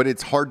 But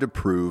it's hard to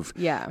prove.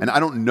 Yeah. And I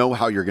don't know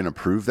how you're going to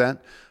prove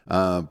that.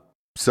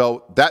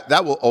 So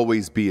that will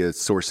always be a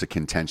source of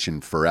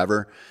contention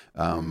forever.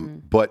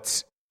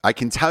 But I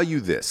can tell you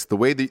this: the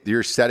way that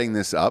you're setting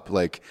this up,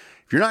 like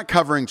if you're not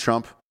covering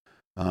Trump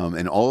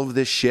and all of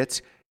this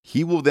shit,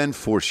 he will then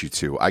force you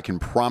to. I can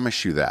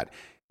promise you that.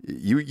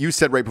 You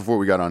said right before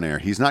we got on air,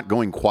 he's not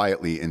going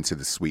quietly into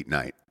the sweet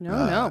night.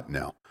 No.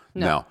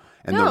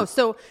 And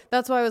so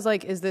that's why I was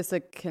like, is this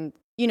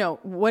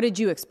what did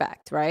you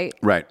expect, right?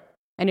 Right.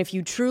 And if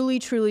you truly,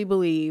 truly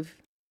believe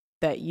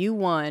that you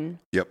won,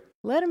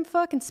 let him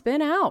fucking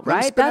spin out,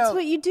 right? That's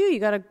what you do. You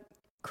got a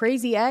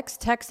crazy ex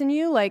texting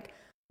you, like,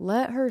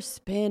 let her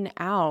spin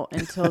out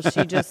until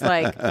she just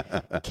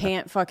like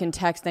can't fucking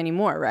text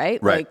anymore,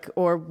 right? Like,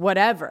 or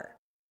whatever.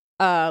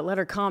 Let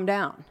her calm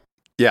down.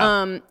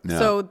 Yeah.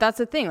 So that's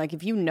the thing. Like,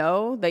 if you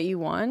know that you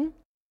won,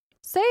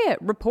 say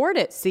it, report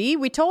it. See,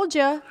 we told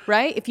you,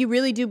 right? If you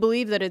really do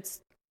believe that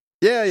it's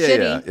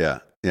shitty.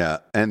 Yeah.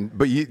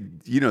 But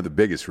you know the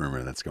biggest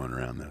rumor that's going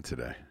around though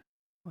today.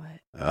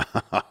 What?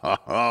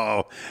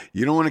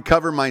 You don't want to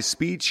cover my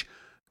speech?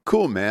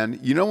 Cool, man.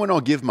 You know when I'll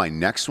give my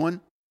next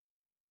one?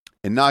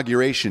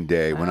 Inauguration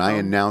Day, when I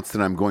announced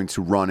that I'm going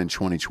to run in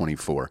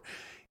 2024.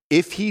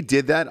 If he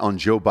did that on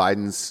Joe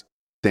Biden's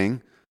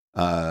thing,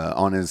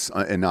 on his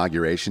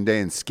inauguration day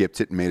and skipped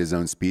it and made his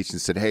own speech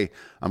and said, hey,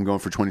 I'm going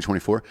for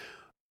 2024.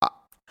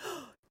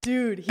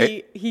 Dude,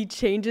 he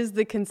changes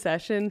the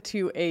concession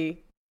to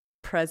a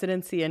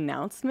presidency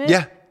announcement.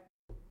 Yeah.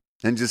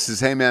 And just says,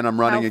 hey, man, I'm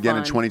running again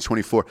in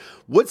 2024.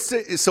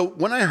 So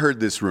when I heard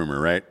this rumor,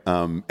 right,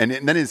 and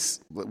then his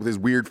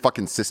weird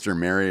fucking sister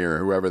Mary or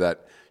whoever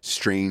that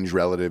strange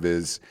relative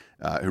is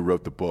who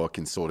wrote the book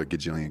and sold a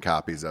gajillion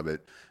copies of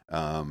it,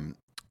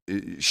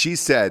 she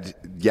said,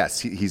 yes,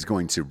 he's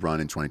going to run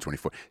in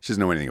 2024. She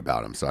doesn't know anything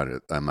about him, so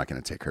I'm not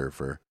going to take her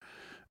for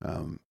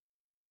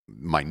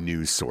my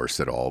news source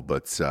at all.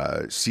 But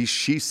she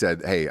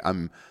said, hey,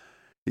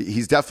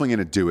 he's definitely going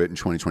to do it in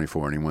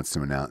 2024, and he wants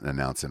to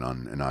announce it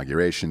on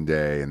Inauguration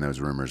Day, and those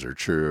rumors are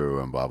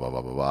true, and blah, blah,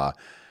 blah, blah, blah.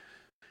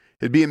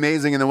 It'd be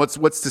amazing. And then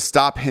what's to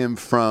stop him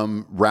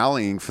from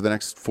rallying for the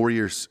next 4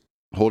 years,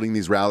 holding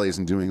these rallies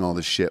and doing all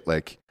this shit?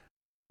 Like,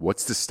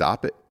 what's to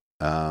stop it?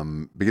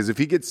 Because if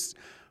he gets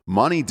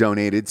money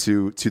donated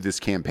to this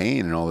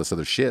campaign and all this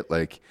other shit,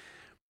 like,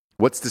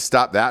 what's to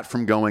stop that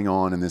from going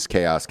on and this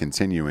chaos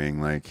continuing?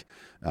 Like,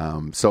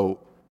 so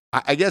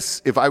I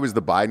guess if I was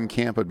the Biden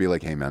camp, I'd be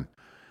like, hey, man,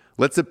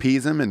 let's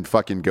appease him and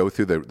fucking go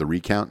through the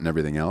recount and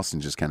everything else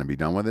and just kind of be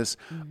done with this.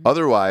 Mm-hmm.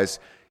 Otherwise,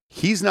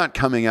 he's not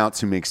coming out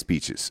to make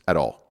speeches at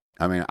all.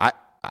 I mean,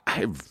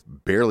 I've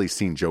barely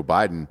seen Joe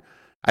Biden.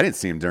 I didn't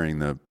see him during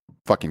the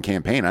fucking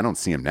campaign. I don't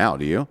see him now.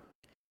 Do you?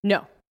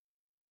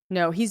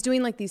 No, he's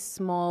doing like these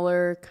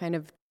smaller kind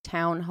of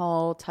town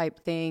hall type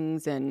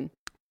things and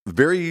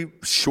very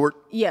short.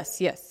 Yes.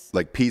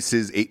 Like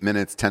pieces, 8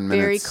 minutes, 10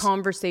 minutes. Very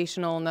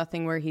conversational,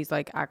 nothing where he's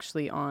like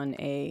actually on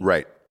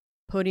a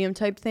podium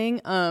type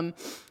thing.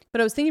 But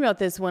I was thinking about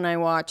this when I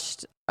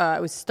watched, I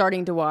was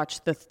starting to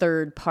watch the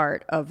third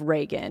part of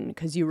Reagan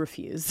because you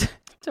refused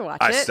to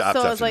watch it. I stopped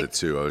after the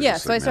two.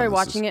 So I started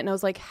watching it and I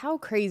was like, how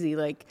crazy.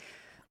 Like,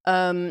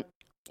 in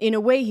a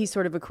way, he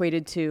sort of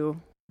equated to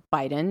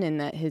Biden in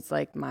that his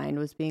like mind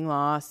was being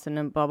lost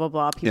and blah, blah,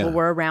 blah. People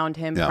were around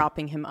him,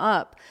 propping him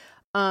up.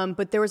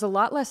 But there was a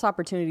lot less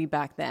opportunity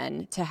back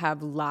then to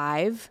have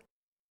live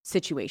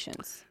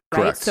situations,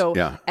 right? Correct.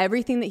 So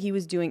everything that he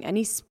was doing,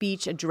 any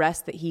speech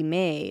address that he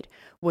made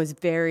was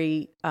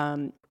very,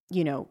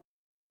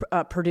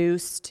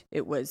 produced.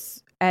 It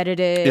was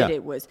edited. Yeah.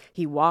 It was,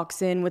 he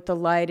walks in with the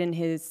light in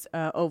his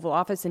Oval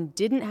Office and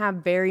didn't have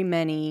very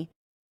many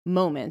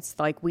moments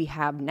like we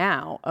have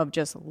now of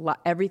just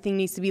everything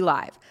needs to be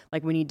live.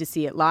 Like we need to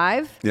see it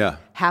live,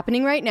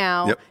 happening right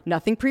now,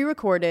 nothing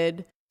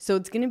pre-recorded. So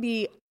it's going to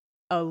be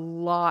a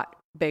lot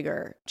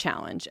bigger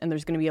challenge and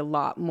there's going to be a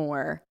lot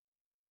more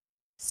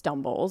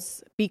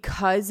stumbles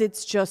because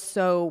it's just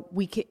so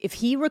if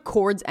he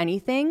records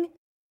anything,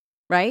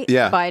 right?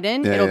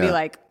 Biden, it'll be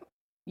like,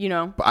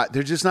 But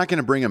they're just not going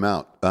to bring him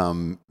out.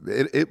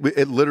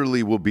 It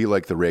literally will be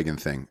like the Reagan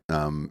thing.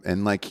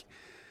 And like,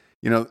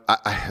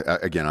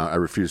 I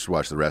refuse to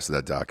watch the rest of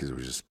that doc because it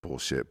was just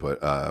bullshit. But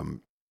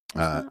it's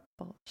not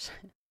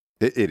bullshit.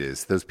 It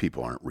is. Those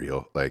people aren't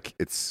real. Like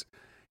it's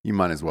you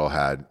might as well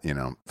had,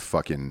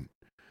 fucking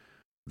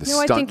the No,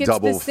 I stunt think it's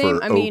double the same.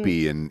 for I mean-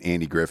 Opie and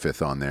Andy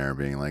Griffith on there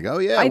being like, oh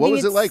yeah, I what think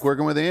was it it's- like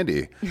working with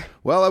Andy?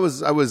 Well, I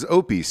was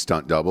Opie's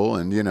stunt double,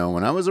 and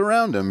when I was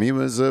around him, he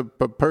was a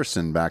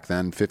person back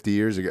then 50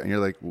 years ago. And you're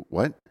like,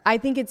 what? I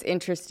think it's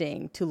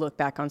interesting to look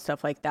back on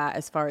stuff like that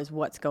as far as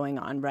what's going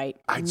on right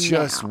I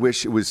just now.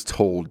 wish it was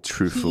told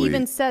truthfully. He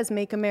even says,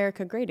 make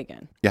America great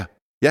again. Yeah.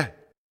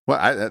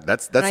 Well,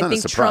 that's And not I a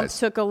think Trump surprise.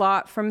 took a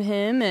lot from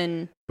him.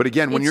 And But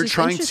again, when it's you're just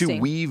trying to interesting.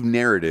 weave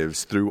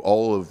narratives through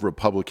all of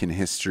Republican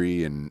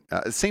history, and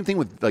same thing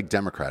with like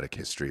Democratic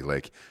history,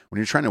 like when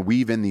you're trying to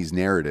weave in these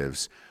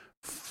narratives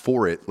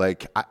for it,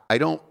 like I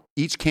don't.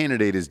 Each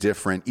candidate is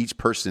different. Each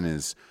person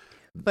is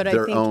But I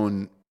their think-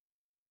 own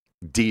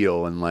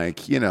deal, and like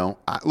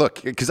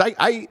look, because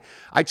I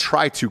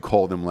try to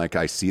call them like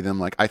I see them.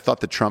 Like I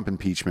thought the Trump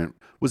impeachment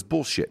was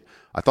bullshit.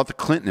 I thought the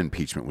Clinton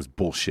impeachment was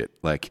bullshit.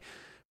 Like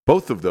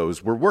both of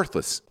those were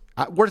worthless.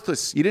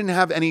 Worthless. You didn't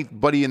have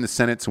anybody in the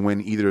Senate to win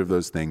either of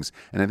those things,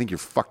 and I think you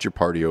fucked your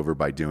party over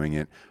by doing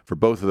it for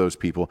both of those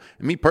people.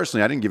 And me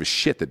personally, I didn't give a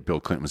shit that Bill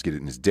Clinton was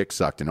getting his dick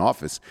sucked in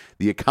office.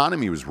 The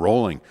economy was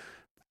rolling.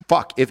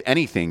 Fuck, if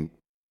anything,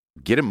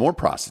 get him more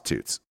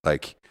prostitutes.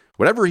 Like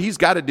whatever he's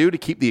got to do to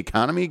keep the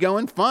economy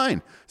going,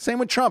 fine. Same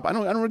with Trump. I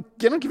don't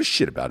give a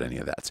shit about any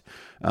of that.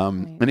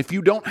 And if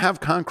you don't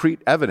have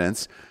concrete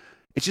evidence,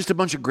 it's just a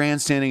bunch of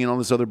grandstanding and all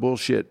this other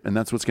bullshit, and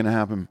that's what's going to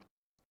happen.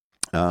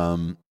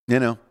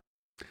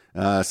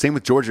 Same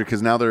with Georgia,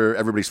 because now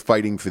everybody's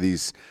fighting for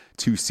these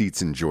 2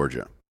 seats in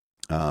Georgia.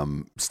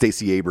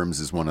 Stacey Abrams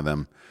is one of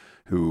them,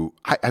 who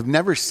I've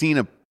never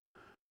seen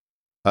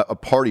a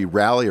party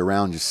rally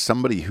around just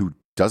somebody who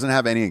doesn't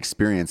have any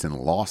experience and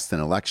lost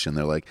an election.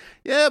 They're like,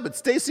 yeah, but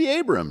Stacey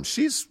Abrams,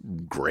 she's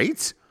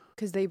great.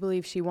 because they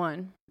believe she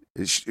won.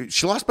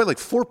 She lost by like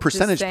 4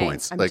 percentage saying.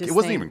 points. I'm Like just it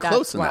wasn't saying even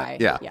close in that's that. why.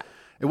 Yeah. Yeah.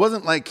 It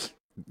wasn't like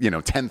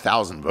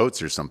 10,000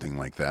 votes or something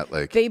like that.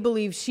 Like They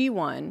believe she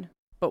won,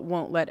 but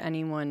won't let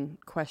anyone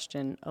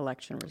question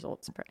election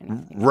results for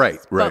anything. Right.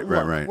 But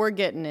look, we're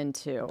getting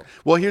into.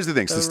 Well, here's the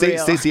thing. So real-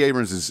 Stacey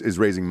Abrams is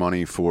raising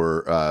money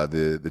for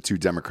the 2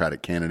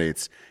 Democratic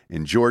candidates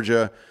in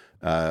Georgia,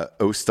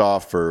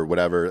 Osthoff or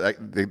whatever.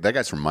 That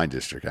guy's from my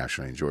district,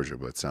 actually, in Georgia.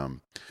 But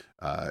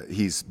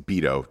he's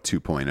Beto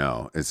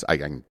 2.0. I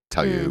can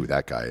tell you who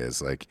that guy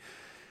is. Like,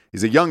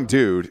 he's a young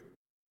dude,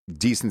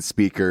 decent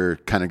speaker,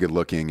 kind of good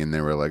looking, and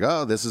they were like,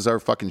 oh, this is our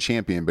fucking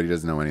champion, but he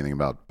doesn't know anything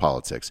about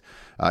politics.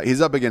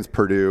 He's up against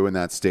Perdue in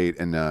that state,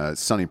 and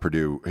Sonny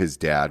Perdue, his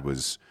dad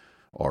was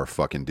our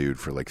fucking dude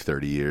for like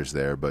 30 years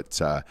there. But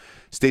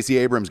Stacey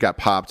Abrams got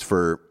popped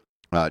for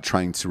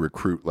trying to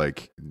recruit,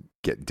 like,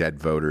 get dead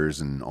voters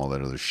and all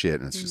that other shit,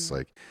 and it's just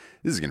like,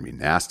 this is going to be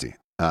nasty.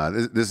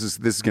 This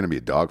is going to be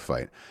a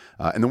dogfight.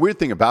 And the weird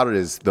thing about it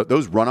is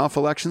those runoff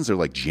elections are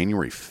like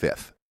January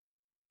 5th.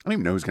 I don't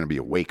even know who's going to be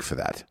awake for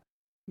that.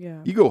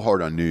 Yeah. You go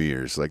hard on New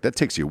Year's, like that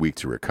takes you a week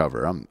to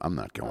recover. I'm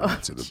not going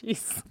out to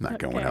jeez. I'm not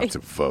going Okay. out to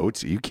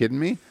vote. Are you kidding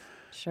me?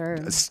 Sure.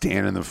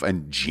 Stand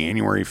in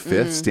January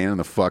 5th, stand in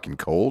the fucking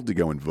cold to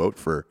go and vote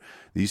for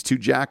these 2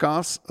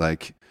 jackoffs.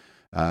 Like,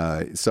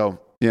 so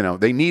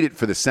they need it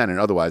for the Senate.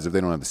 Otherwise, if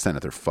they don't have the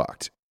Senate, they're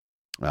fucked.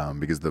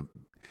 Because the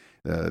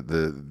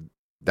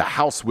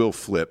House will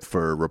flip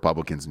for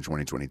Republicans in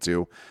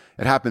 2022.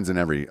 It happens in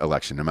every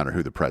election, no matter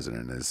who the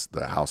president is.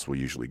 The House will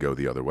usually go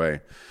the other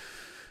way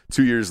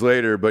 2 years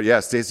later. But yeah,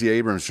 Stacey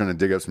Abrams trying to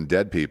dig up some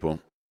dead people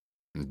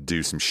and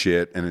do some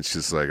shit. And it's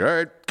just like, all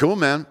right, cool,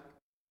 man.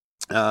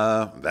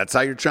 That's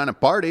how you're trying to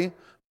party,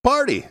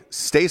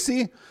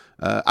 Stacey.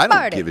 I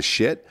don't give a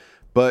shit,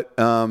 but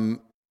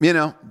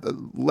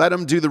let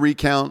them do the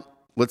recount.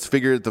 Let's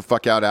figure it the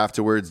fuck out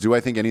afterwards. Do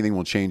I think anything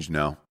will change?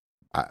 No,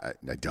 I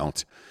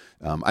don't.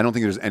 I don't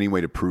think there's any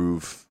way to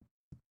prove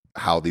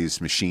how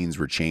these machines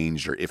were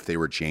changed or if they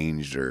were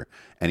changed or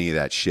any of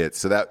that shit.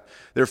 So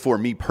therefore,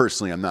 me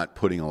personally, I'm not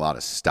putting a lot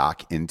of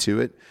stock into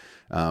it.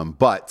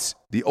 But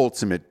the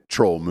ultimate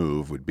troll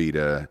move would be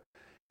to,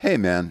 hey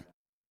man,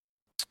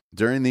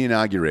 during the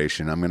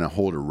inauguration, I'm going to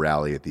hold a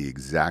rally at the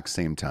exact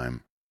same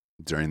time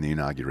during the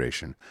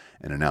inauguration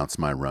and announce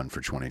my run for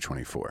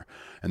 2024.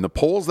 And the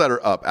polls that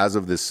are up as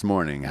of this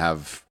morning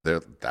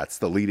that's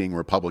the leading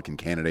Republican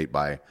candidate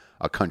by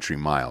a country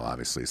mile,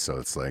 obviously. So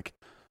it's like,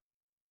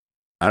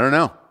 I don't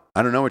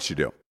know what you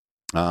do.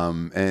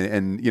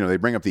 And they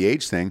bring up the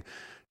age thing.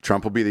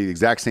 Trump will be the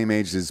exact same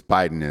age as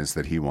Biden is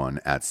that he won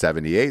at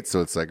 78.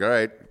 So it's like, all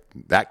right,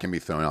 that can be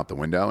thrown out the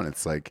window. And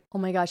it's like, Oh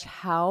my gosh,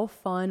 how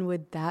fun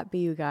would that be,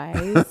 you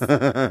guys?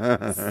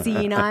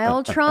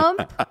 Senile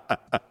Trump?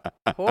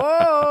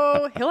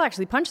 Whoa, he'll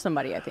actually punch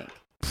somebody, I think.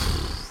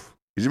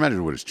 could you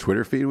imagine what his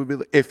Twitter feed would be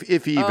like?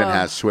 If he even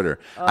has Twitter.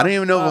 I don't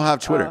even know if he'll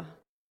have Twitter.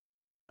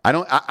 I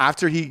don't.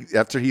 After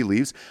he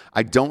leaves,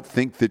 I don't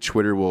think that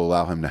Twitter will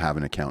allow him to have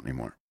an account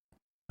anymore.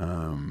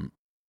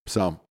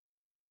 So,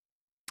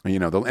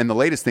 and the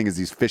latest thing is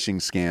these phishing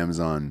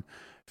scams on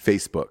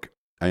Facebook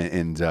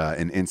and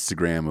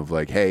Instagram of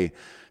like, hey,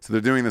 so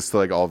they're doing this to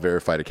like all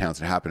verified accounts.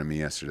 It happened to me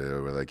yesterday. They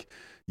were like,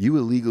 you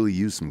illegally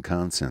used some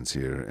content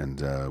here, and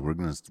we're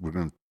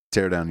gonna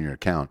tear down your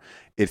account.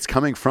 It's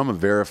coming from a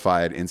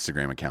verified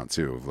Instagram account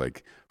too, of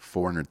like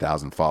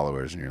 400,000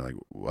 followers, and you're like,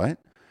 what?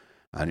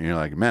 And you're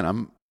like,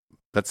 man,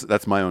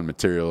 that's my own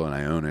material and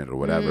I own it or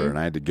whatever. And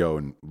I had to go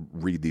and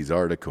read these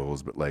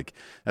articles, but like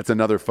that's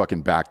another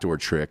fucking backdoor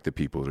trick that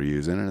people are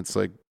using. And it's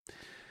like,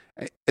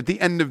 at the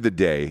end of the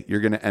day,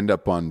 you're going to end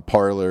up on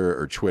Parler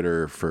or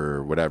Twitter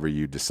for whatever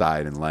you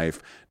decide in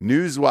life.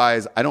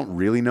 News-wise, I don't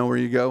really know where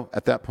you go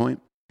at that point.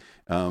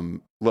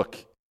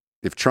 Look,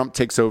 if Trump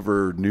takes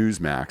over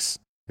Newsmax,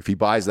 if he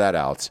buys that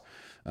out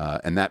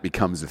and that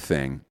becomes a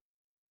thing,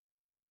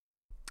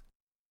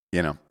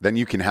 then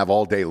you can have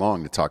all day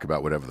long to talk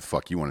about whatever the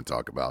fuck you want to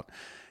talk about.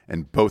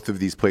 And both of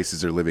these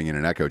places are living in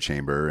an echo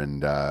chamber.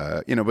 And,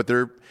 but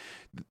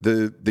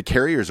the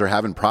carriers are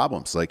having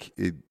problems. Like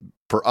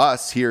for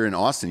us here in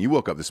Austin, you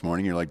woke up this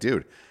morning, you're like,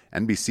 dude,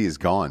 NBC is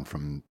gone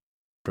from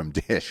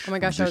Dish. Oh my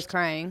gosh, I was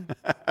crying.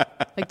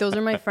 Like, those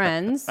are my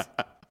friends.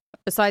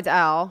 Besides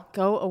Al.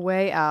 Go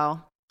away,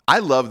 Al. I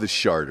love the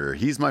Sharder.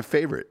 He's my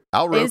favorite.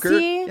 Al Roker. Is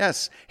he?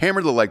 Yes.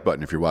 Hammer the like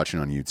button if you're watching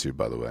on YouTube,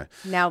 by the way.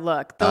 Now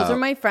look, those are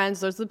my friends.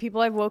 Those are the people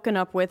I've woken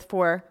up with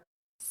for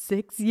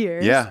 6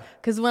 years. Yeah.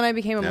 Because when I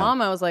became a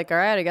mom, I was like, all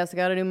right, I guess I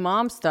got to do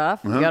mom stuff.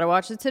 You got to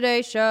watch the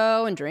Today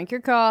Show and drink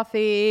your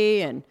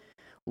coffee and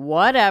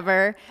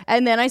whatever.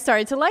 And then I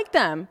started to like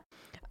them.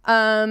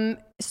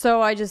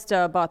 So I just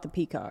bought the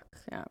Peacock.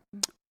 Yeah.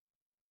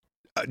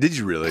 Did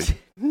you really?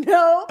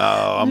 No.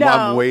 Oh,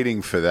 I'm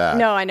waiting for that.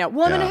 No, I know.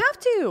 Well, I'm going to have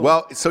to.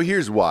 Well, so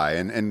here's why.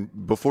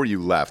 And before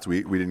you left,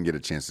 we didn't get a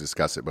chance to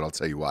discuss it, but I'll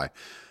tell you why.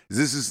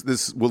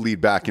 This will lead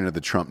back into the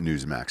Trump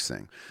Newsmax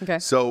thing. Okay.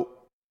 So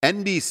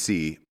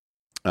NBC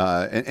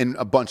and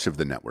a bunch of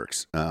the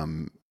networks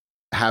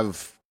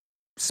have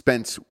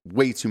spent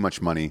way too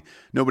much money.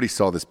 Nobody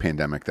saw this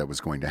pandemic that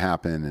was going to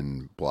happen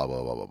and blah,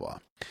 blah, blah, blah,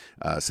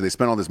 blah. So they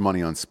spent all this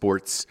money on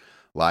sports,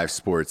 live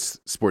sports.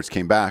 Sports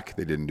came back.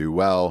 They didn't do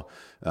well.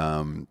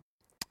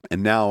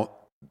 And now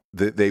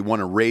they want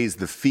to raise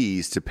the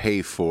fees to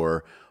pay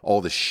for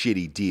all the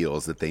shitty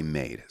deals that they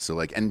made. So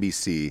like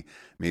NBC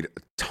made a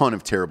ton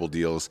of terrible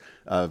deals.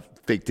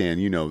 Fake Dan,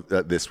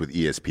 this with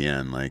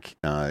ESPN. Like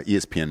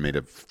ESPN made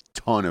a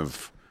ton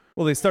of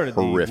they started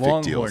the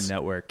Longhorn deals.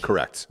 Network.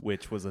 Correct.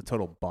 Which was a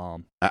total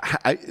bomb.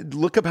 I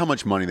look up how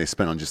much money they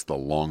spent on just the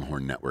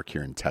Longhorn Network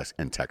here in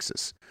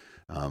Texas.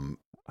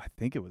 I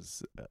think it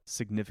was a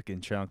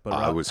significant chunk, but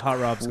Hot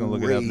Rob's going to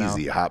look it up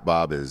now. Hot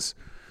Bob is...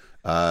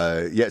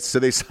 so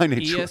they signed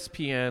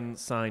ESPN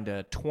signed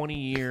a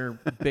 20-year,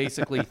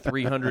 basically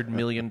 $300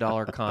 million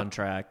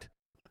contract,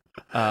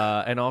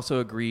 and also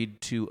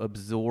agreed to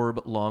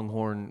absorb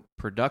Longhorn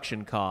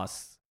production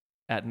costs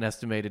at an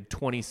estimated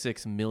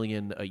 $26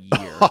 million a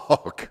year.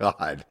 Oh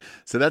God!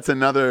 So that's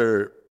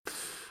another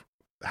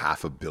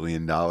 $500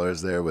 million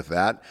there with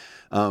that.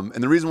 And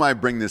the reason why I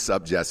bring this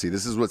up, Jesse,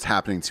 this is what's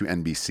happening to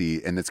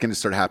NBC, and it's going to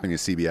start happening to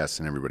CBS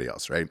and everybody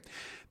else, right?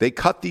 They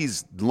cut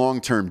these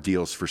long-term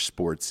deals for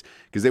sports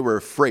because they were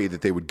afraid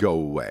that they would go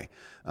away.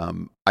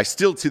 I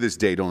still, to this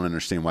day, don't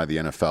understand why the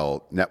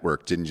NFL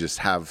Network didn't just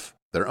have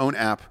their own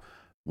app,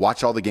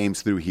 watch all the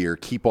games through here,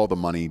 keep all the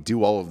money,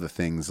 do all of the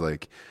things.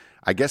 Like,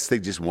 I guess they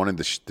just wanted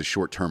the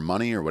short-term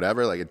money or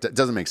whatever. Like, it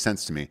doesn't make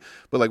sense to me.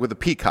 But like with the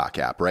Peacock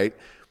app, right?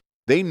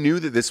 They knew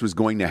that this was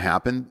going to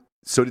happen.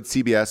 So did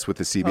CBS with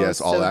the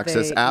CBS All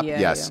Access app.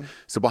 Yes. Yeah.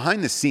 So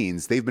behind the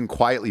scenes, they've been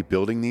quietly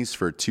building these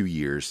for 2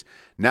 years.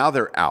 Now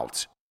they're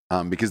out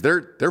because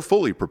they're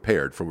fully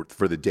prepared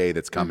for the day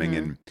that's coming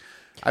in,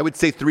 I would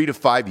say 3 to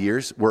 5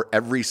 years, where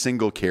every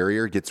single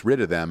carrier gets rid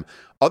of them.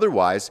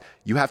 Otherwise,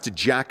 you have to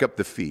jack up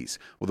the fees.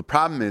 Well, the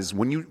problem is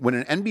when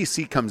an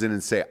NBC comes in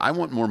and say, I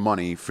want more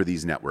money for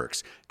these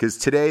networks, because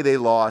today they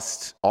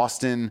lost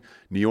Austin,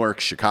 New York,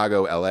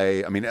 Chicago,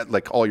 LA. I mean,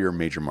 like all your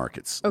major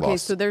markets. Okay,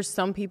 lost. so there's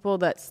some people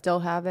that still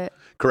have it?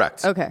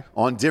 Correct. Okay.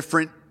 On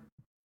different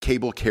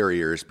cable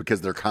carriers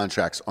because their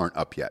contracts aren't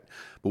up yet.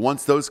 But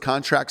once those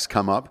contracts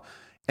come up,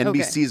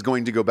 NBC is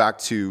going to go back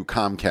to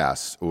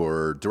Comcast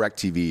or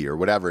DirecTV or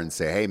whatever and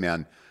say, hey,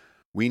 man,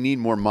 we need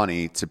more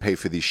money to pay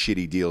for these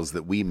shitty deals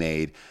that we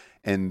made.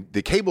 And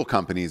the cable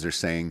companies are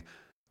saying,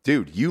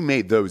 dude, you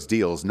made those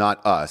deals,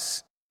 not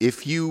us.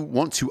 If you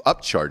want to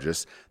upcharge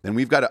us, then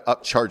we've got to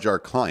upcharge our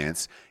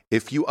clients.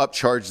 If you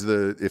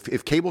upcharge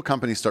if cable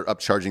companies start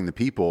upcharging the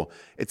people,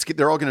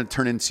 they're all going to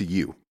turn into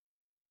you,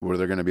 where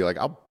they're going to be like,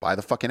 I'll buy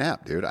the fucking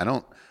app, dude.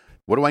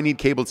 What do I need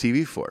cable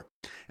TV for?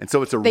 And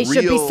so They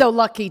should be so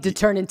lucky to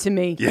turn into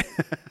me. Yeah.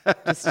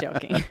 Just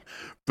joking.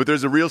 But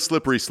there's a real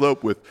slippery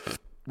slope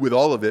with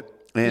all of it.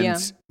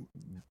 And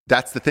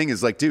that's the thing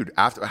is like, dude,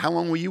 after how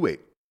long will you wait?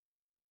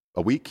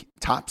 A week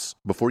tops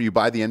before you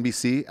buy the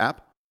NBC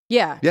app?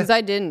 Yeah, because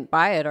I didn't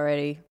buy it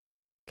already.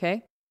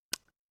 Okay?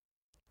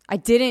 I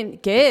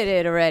didn't get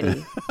it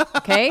already.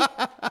 Okay?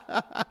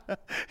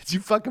 Did you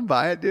fucking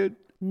buy it, dude?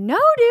 No,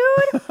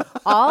 dude.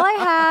 All I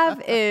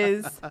have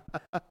is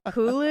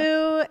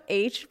Hulu,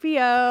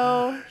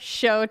 HBO,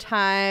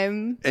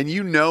 Showtime. And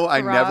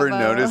I never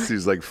noticed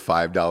these like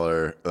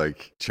 $5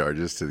 like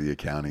charges to the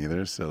account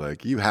either. So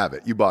like you have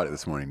it. You bought it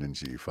this morning,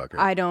 didn't you, fucker?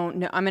 I don't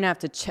know. I'm gonna have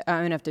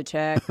to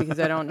check because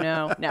I don't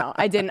know. No,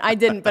 I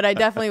didn't. But I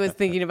definitely was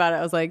thinking about it.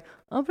 I was like,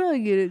 I'll probably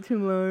get it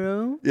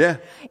tomorrow. Yeah.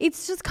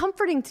 It's just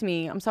comforting to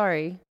me. I'm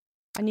sorry.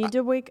 I need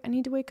to wake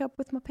up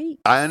with my peak.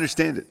 I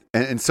understand it.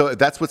 And so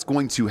that's what's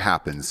going to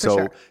happen. So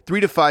sure.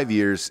 3 to 5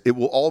 years, it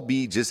will all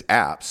be just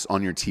apps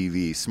on your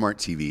TV, smart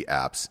TV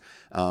apps.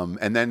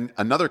 And then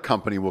another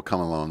company will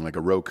come along, like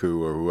a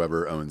Roku or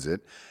whoever owns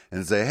it,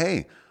 and say,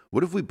 hey,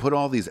 what if we put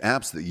all these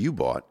apps that you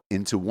bought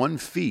into one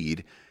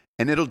feed,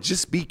 and it'll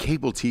just be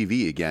cable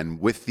TV again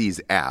with these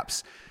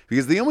apps?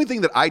 Because the only thing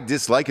that I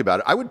dislike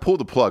about it, I would pull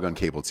the plug on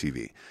cable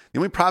TV. The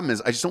only problem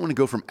is I just don't want to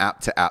go from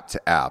app to app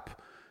to app.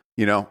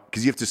 You know,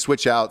 because you have to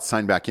switch out,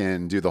 sign back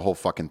in, do the whole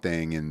fucking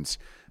thing. And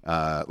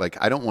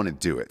I don't want to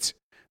do it.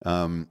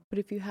 But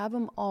if you have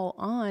them all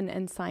on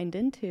and signed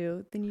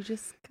into, then you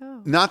just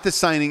go. Not the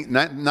signing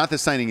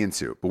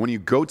into, but when you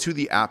go to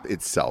the app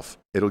itself,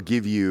 it'll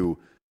give you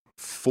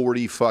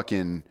 40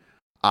 fucking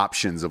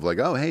options of like,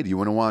 oh, hey, do you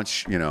want to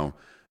watch,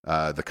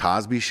 the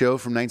Cosby Show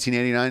from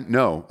 1989?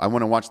 No, I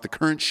want to watch the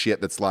current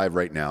shit that's live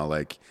right now.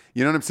 like,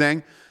 you know what I'm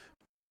saying?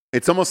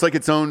 It's almost like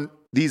its own.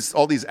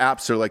 All these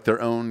apps are like their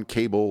own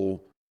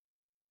cable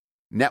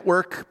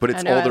network, but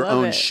it's all their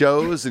own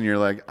shows, and you're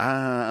like,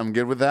 I'm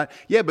good with that.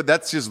 Yeah, but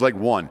that's just like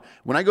one.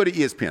 When I go to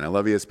ESPN, I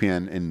love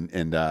ESPN,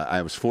 and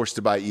I was forced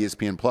to buy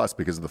ESPN Plus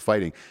because of the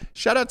fighting.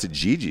 Shout out to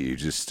Gigi, who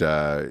just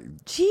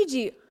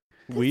Gigi.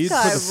 Weed for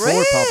the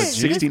floor, Papa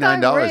G.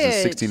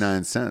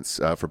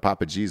 $69.69 for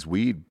Papa G's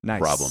weed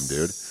problem,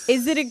 dude.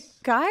 Is it a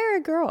guy or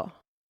a girl?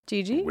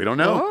 Gigi? We don't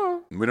know.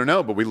 Oh. We don't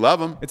know, but we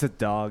love him. It's a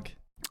dog.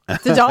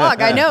 It's a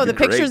dog. I know. The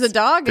picture's a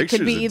dog. It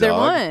could be either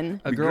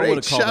one. A girl would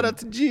have called Shout out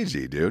to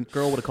Gigi, dude.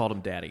 Girl would have called him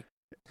Daddy.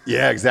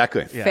 Yeah,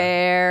 exactly. Yeah.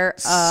 Fair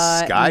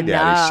Sky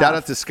Daddy. Shout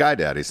out to Sky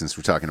Daddy since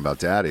we're talking about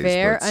daddies.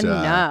 Fair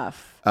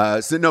enough.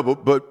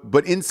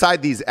 But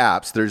inside these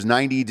apps, there's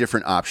 90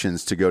 different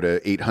options to go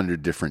to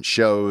 800 different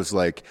shows.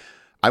 Like,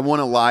 I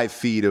want a live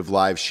feed of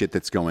live shit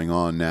that's going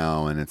on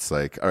now, and it's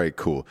like, all right,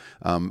 cool.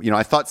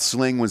 I thought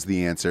Sling was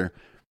the answer.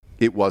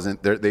 It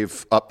wasn't.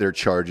 They've upped their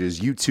charges.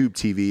 YouTube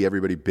TV,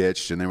 everybody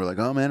bitched, and they were like,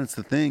 oh, man, it's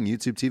the thing,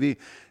 YouTube TV.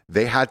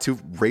 They had to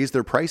raise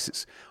their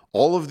prices.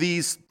 All of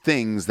these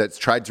things that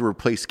tried to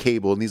replace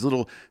cable and these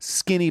little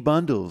skinny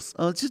bundles.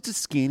 Oh, it's just a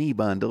skinny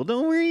bundle.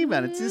 Don't worry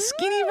about it. It's a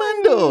skinny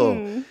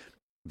bundle.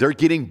 They're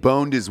getting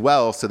boned as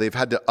well, so they've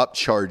had to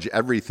upcharge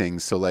everything.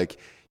 So, like,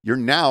 you're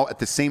now at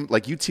the same,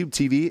 like, YouTube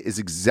TV is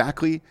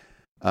exactly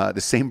the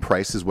same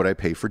price as what I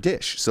pay for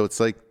Dish. So it's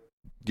like,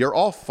 you're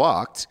all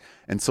fucked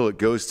until it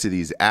goes to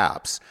these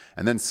apps.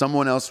 And then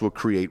someone else will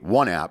create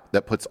one app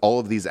that puts all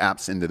of these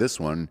apps into this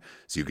one,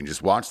 so you can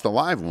just watch the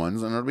live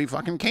ones, and it'll be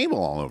fucking cable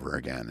all over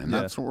again. And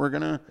that's what we're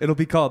going to... It'll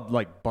be called,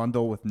 like,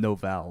 bundle with no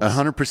vowels.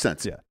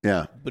 100%.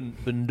 Yeah.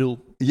 Bindle.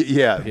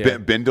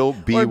 Bindle,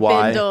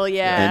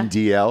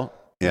 B-Y-N-D-L.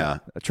 Yeah.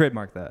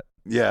 Trademark that.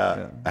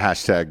 Yeah.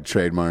 Hashtag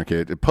trademark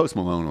it. Post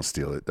Malone will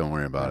steal it. Don't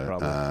worry about it.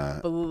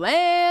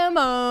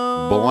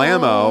 Blammo.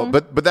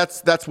 But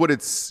that's what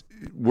it's...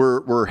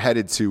 We're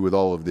headed to with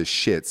all of this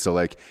shit. So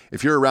like,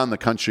 if you're around the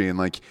country and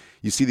like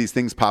you see these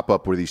things pop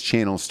up where these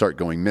channels start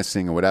going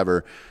missing or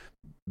whatever,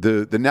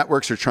 the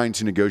networks are trying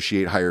to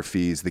negotiate higher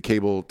fees. The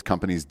cable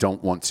companies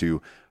don't want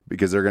to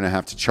because they're going to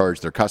have to charge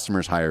their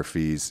customers higher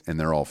fees, and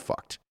they're all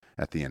fucked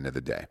at the end of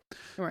the day.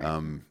 Right.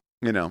 And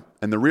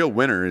the real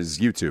winner is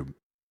YouTube,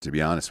 to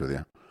be honest with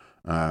you.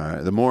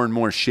 The more and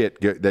more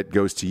shit that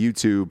goes to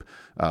YouTube,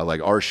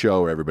 like our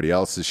show or everybody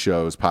else's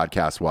shows,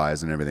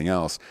 podcast-wise and everything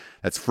else,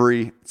 that's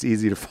free. It's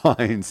easy to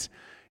find.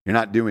 You're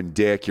not doing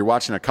dick. You're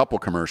watching a couple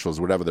commercials,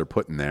 whatever they're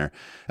putting there.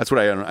 That's what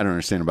I don't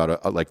understand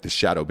about like the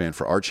shadow ban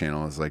for our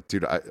channel. Is like,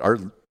 dude,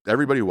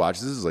 everybody who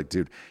watches this is like,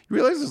 dude, you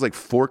realize there's like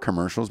 4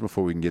 commercials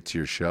before we can get to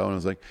your show? And I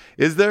was like,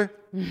 is there?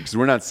 Because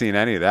we're not seeing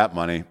any of that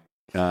money.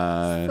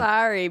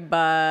 Sorry,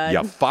 bud.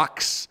 Yeah,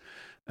 fucks.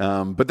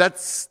 But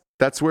that's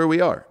where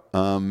we are.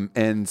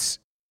 And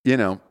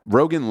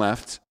Rogan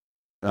left.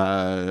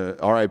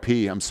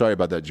 R.I.P. I'm sorry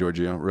about that,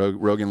 Giorgio.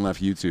 Rogan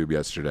left YouTube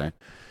yesterday.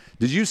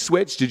 Did you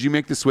switch? Did you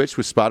make the switch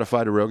with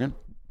Spotify to Rogan?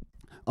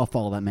 I'll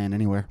follow that man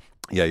anywhere.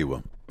 Yeah, you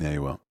will.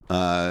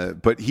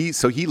 But he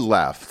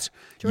left.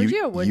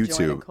 Giorgio would YouTube.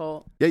 Join a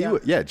cult. Yeah, you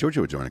would. Yeah,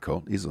 Giorgio would join a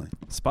cult easily.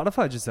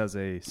 Spotify just has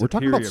a We're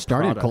talking about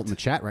starting product a cult in the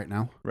chat right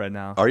now. right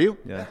now. Are you?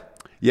 Yeah.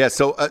 Yeah.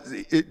 So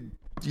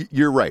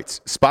you're right.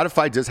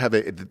 Spotify does have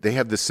they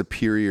have the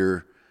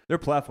superior. Their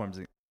platform's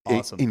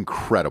awesome.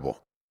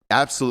 Incredible.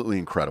 Absolutely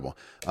incredible.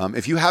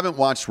 If you haven't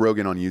watched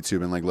Rogan on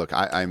YouTube, and like, look,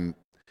 I'm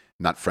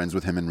not friends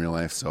with him in real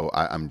life, so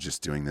I'm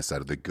just doing this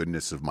out of the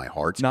goodness of my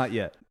heart. Not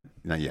yet.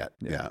 Yeah.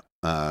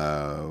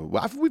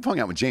 We've hung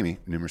out with Jamie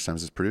numerous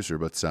times as producer,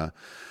 but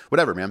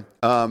whatever, man.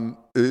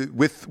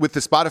 With the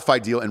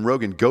Spotify deal and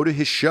Rogan, go to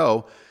his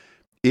show.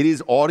 It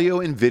is audio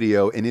and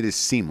video, and it is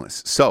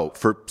seamless. So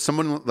for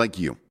someone like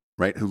you,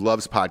 right? Who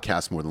loves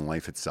podcasts more than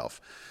life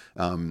itself.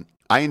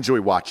 I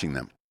enjoy watching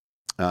them.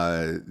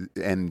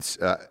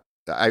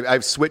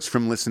 I've switched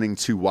from listening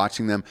to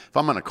watching them. If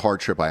I'm on a car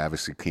trip, I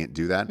obviously can't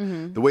do that.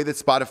 The way that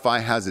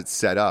Spotify has it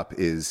set up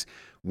is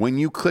when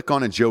you click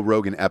on a Joe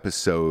Rogan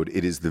episode,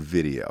 it is the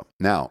video.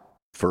 Now,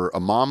 for a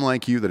mom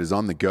like you that is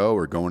on the go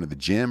or going to the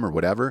gym or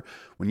whatever,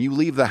 when you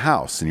leave the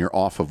house and you're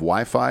off of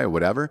Wi-Fi or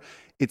whatever,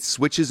 it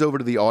switches over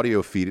to the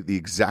audio feed at the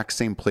exact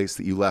same place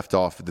that you left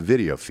off at the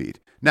video feed.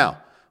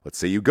 Now, let's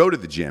say you go to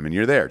the gym and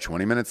you're there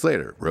 20 minutes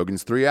later.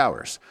 Rogan's 3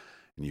 hours.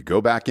 And you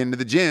go back into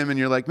the gym and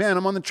you're like, man,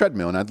 I'm on the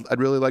treadmill and I'd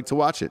really like to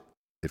watch it.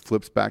 It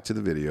flips back to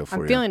the video for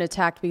you. I'm feeling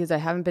attacked because I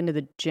haven't been to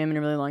the gym in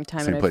a really long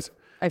time. Same place.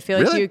 I feel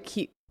like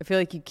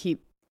you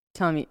keep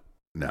telling me.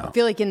 No. I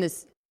feel like in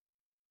this,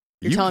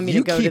 you're telling me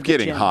to go to the gym. You keep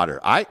getting hotter.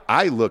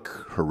 I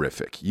look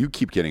horrific. You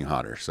keep getting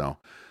hotter. So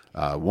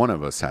one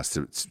of us has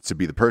to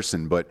be the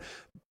person. But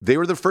they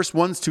were the first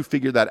ones to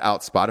figure that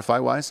out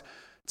Spotify-wise,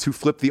 to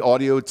flip the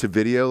audio to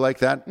video like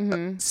that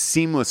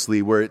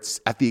seamlessly, where it's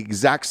at the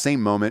exact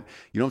same moment.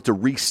 You don't have to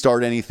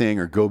restart anything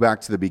or go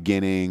back to the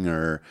beginning.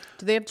 Or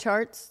do they have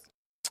charts?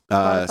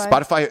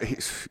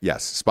 Spotify,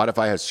 yes,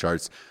 Spotify has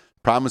charts.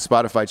 Problem with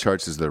Spotify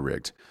charts is they're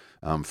rigged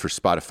for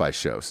Spotify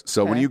shows.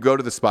 So when you go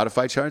to the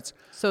Spotify charts,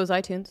 so is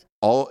iTunes.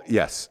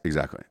 Yes,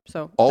 exactly.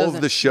 So all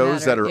of the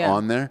shows that are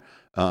on there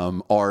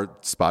are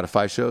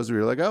Spotify shows where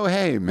you're like, oh,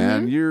 hey,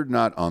 man, you're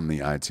not on the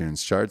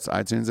iTunes charts.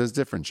 iTunes has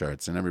different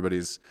charts, and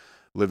everybody's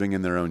living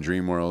in their own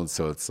dream world.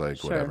 So it's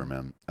like, whatever,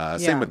 man.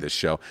 Same with this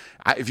show.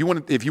 If you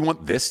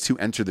want this to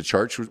enter the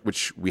charts,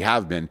 which we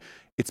have been,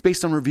 it's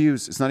based on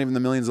reviews. It's not even the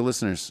millions of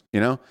listeners,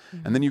 you know?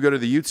 And then you go to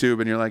the YouTube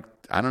and you're like,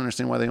 I don't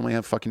understand why they only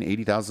have fucking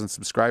 80,000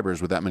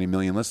 subscribers with that many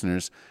million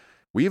listeners.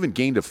 We even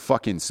gained a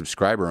fucking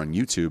subscriber on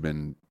YouTube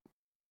and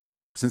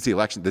since the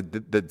election,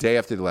 the day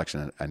after the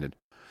election ended.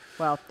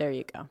 Well, there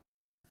you go.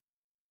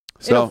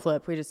 So, it'll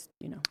flip.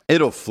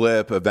 It'll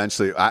flip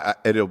eventually.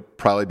 It'll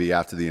probably be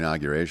after the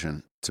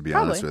inauguration, to be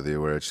honest with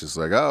you, where it's just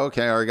like, oh,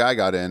 okay, our guy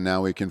got in.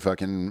 Now we can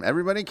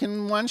everybody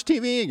can watch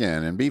TV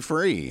again and be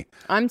free.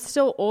 I'm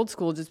still old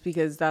school just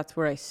because that's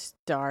where I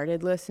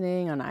started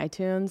listening on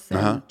iTunes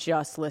and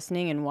just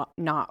listening and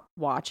not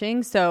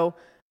watching. So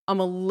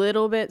I'm a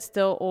little bit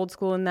still old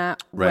school in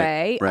that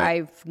way. Right.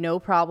 I've no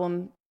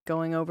problem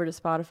going over to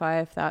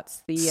Spotify if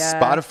that's the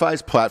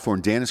Spotify's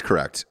platform. Dan is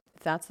correct.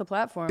 That's the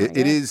platform. It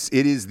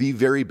is the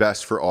very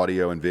best for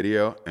audio and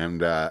video,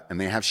 and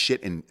they have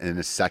shit in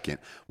a second.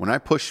 When I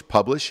push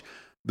publish,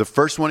 the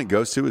first one it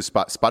goes to is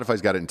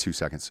Spotify's got it in 2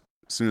 seconds.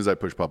 As soon as I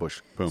push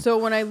publish, boom. So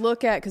when I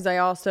look at, because I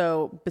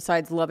also,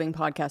 besides loving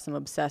podcasts, I'm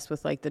obsessed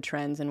with like the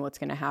trends and what's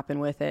going to happen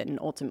with it, and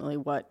ultimately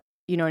what,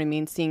 you know what I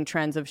mean, seeing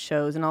trends of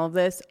shows and all of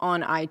this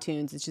on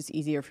iTunes. It's just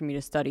easier for me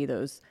to study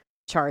those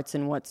charts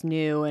and what's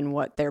new and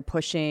what they're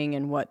pushing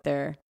and what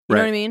they're, you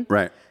know what I mean?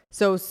 Right.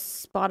 So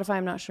Spotify,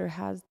 I'm not sure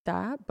has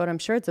that, but I'm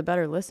sure it's a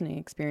better listening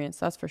experience.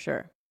 That's for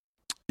sure.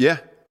 Yeah.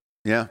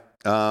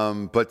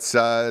 But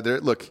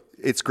look,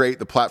 it's great.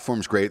 The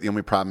platform's great. The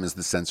only problem is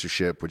the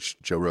censorship,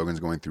 which Joe Rogan's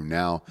going through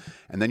now.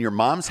 And then your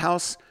mom's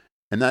house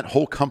and that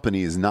whole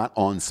company is not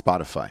on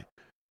Spotify,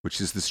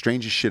 which is the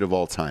strangest shit of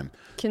all time.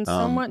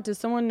 Does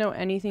someone know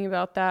anything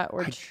about that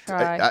or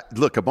try?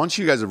 Look, a bunch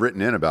of you guys have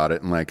written in about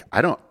it and like,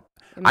 I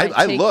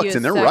looked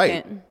and they're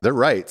right. They're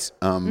right.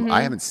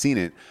 I haven't seen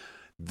it.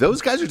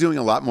 Those guys are doing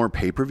a lot more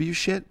pay-per-view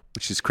shit,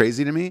 which is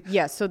crazy to me.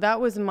 Yeah, so that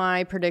was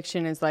my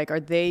prediction is like,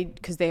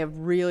 because they have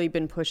really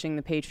been pushing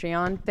the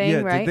Patreon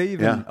thing, right? Did they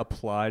even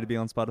apply to be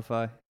on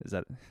Spotify? Is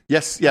that?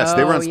 Yes.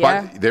 They were on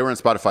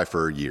Spotify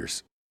for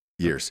years.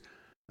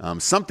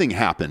 Something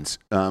happened.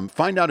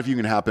 Find out if you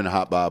can happen,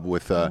 Hot Bob,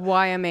 with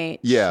YMH.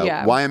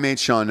 Yeah,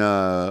 YMH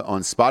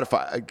on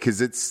Spotify,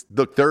 because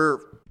they're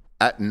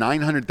at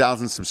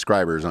 900,000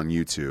 subscribers on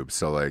YouTube.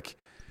 So like,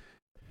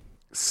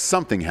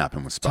 something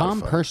happened with Spotify.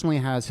 Tom personally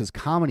has his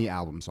comedy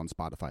albums on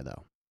Spotify,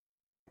 though.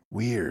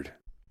 Weird.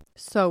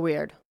 So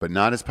weird. But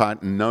not as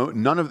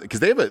none of, because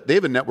they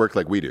have a network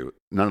like we do.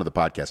 None of the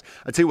podcasts.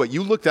 I tell you what,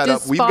 you look that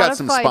up. We've got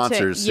some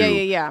sponsors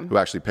who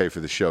actually pay for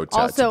the show to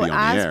be on the air. Also,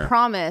 as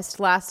promised,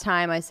 last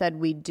time I said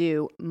we'd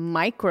do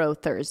Micro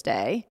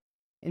Thursday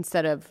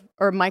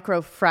or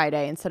Micro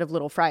Friday instead of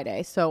Little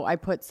Friday. So I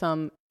put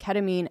some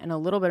ketamine and a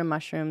little bit of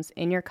mushrooms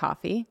in your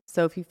coffee.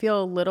 So if you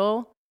feel a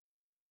little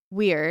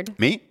weird.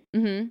 Me?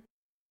 Mm-hmm.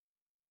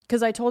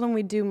 Because I told him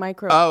we'd do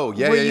micro. Oh,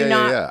 yeah.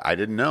 I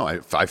didn't know.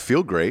 I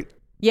feel great.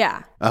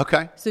 Yeah.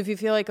 Okay. So if you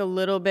feel like a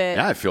little bit.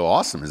 Yeah, I feel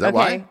awesome. Is that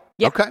why?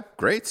 Yeah. Okay,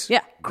 great.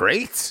 Yeah.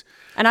 Great.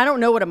 And I don't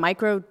know what a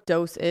micro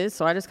dose is,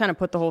 so I just kind of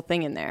put the whole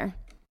thing in there.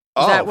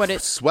 Is that what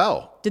it's?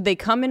 Swell. Did they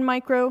come in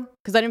micro?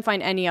 Because I didn't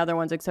find any other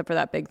ones except for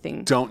that big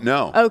thing. Don't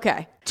know.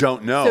 Okay.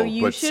 Don't know. So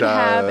you should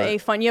have a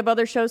fun. You have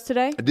other shows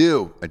today? I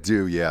do.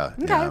 Yeah.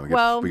 Okay.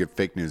 Yeah, we get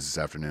fake news this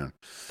afternoon.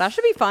 That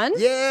should be fun.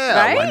 Yeah.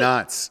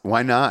 Right?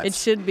 Why not? It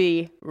should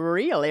be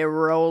really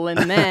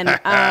rolling then. All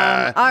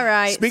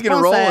right. Speaking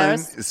of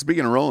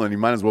rolling, you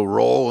might as well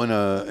roll in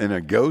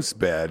a ghost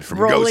bed from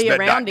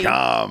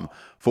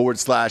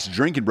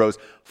ghostbed.com/Drinking Bros.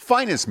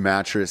 Finest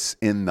mattress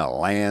in the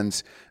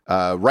land.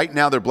 Right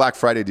now, their Black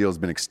Friday deal has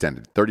been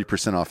extended.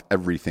 30% off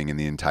everything in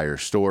the entire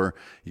store.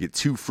 You get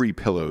 2 free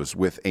pillows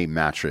with a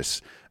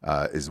mattress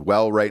as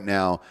well right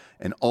now.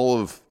 And all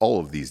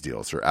of these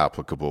deals are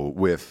applicable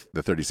with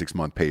the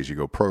 36-month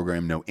pay-as-you-go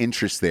program. No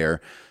interest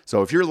there.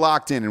 So if you're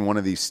locked in one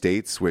of these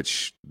states,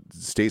 which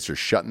states are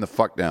shutting the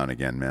fuck down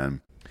again,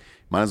 man,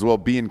 might as well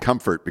be in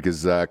comfort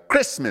because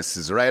Christmas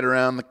is right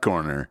around the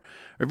corner.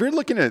 If you're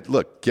looking at,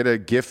 get a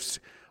gift.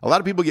 A lot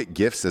of people get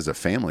gifts as a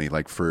family,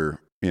 like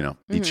for,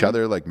 each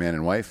other, like man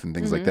and wife and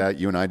things like that.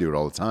 You and I do it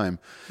all the time.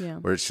 Yeah.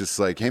 Where it's just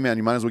like, hey, man,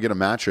 you might as well get a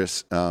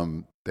mattress.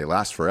 They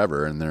last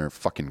forever and they're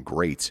fucking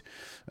great.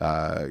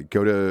 I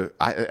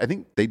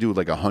think they do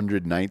like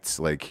 100 nights.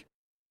 Like,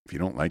 if you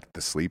don't like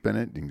the sleep in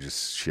it, you can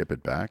just ship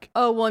it back.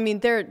 Oh, well, I mean,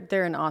 they're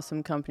an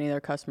awesome company. Their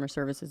customer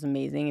service is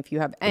amazing. If you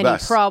have any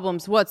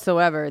problems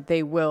whatsoever,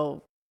 they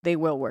will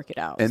work it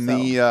out. And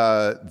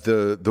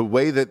the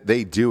way that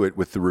they do it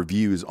with the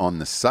reviews on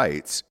the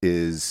sites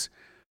is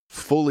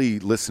fully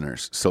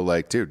listeners. So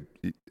like, dude,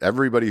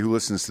 everybody who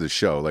listens to the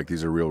show, like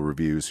these are real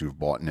reviews who've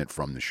bought it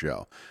from the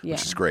show,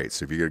 which is great.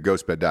 So if you go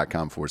to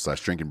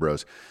ghostbed.com/Drinking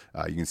Bros,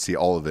 you can see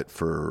all of it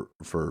for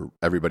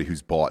everybody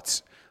who's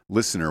bought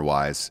listener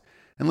wise.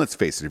 And let's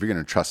face it, if you're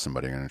going to trust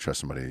somebody, you're going to trust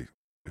somebody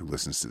who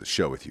listens to the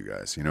show with you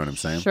guys. You know what I'm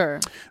saying?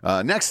 Sure.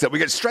 Next up, we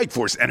got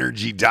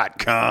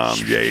StrikeForceEnergy.com,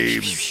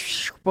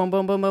 James. Boom,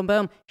 boom, boom, boom,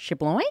 boom.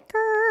 Shiblankers.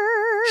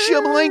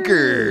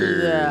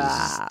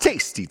 Shiblankers.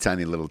 Tasty,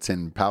 tiny little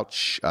tin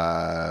pouch.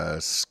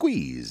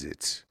 Squeeze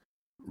it.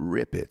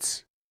 Rip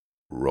it.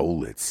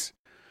 Roll it.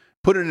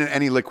 Put it in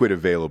any liquid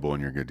available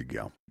and you're good to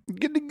go.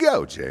 Good to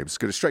go, James.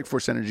 Go to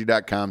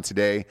StrikeForceEnergy.com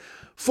today.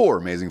 4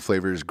 amazing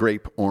flavors: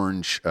 grape,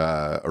 orange,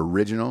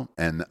 original,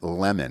 and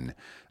lemon.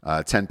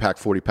 10-pack,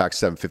 40-pack,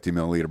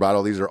 750-milliliter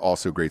bottle. These are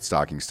also great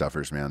stocking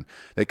stuffers, man.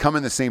 They come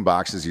in the same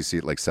boxes you see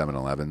at like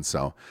 7-Eleven,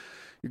 so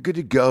you're good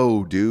to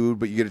go, dude.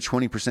 But you get a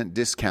 20%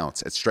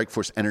 discount at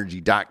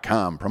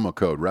StrikeForceEnergy.com. Promo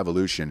code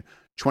REVOLUTION.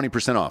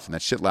 20% off, and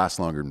that shit lasts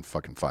longer than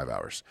fucking 5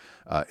 hours.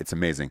 It's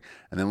amazing.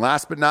 And then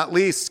last but not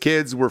least,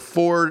 kids, we're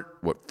 5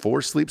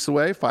 sleeps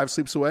away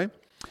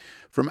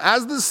from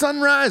As the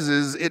Sun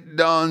Rises, It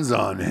Dawns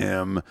on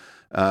Him.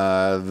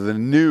 The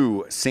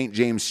new St.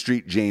 James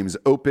Street James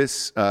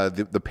opus.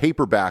 The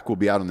paperback will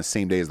be out on the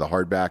same day as the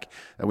hardback.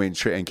 That way,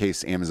 in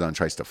case Amazon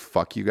tries to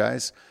fuck you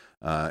guys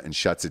and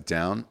shuts it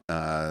down,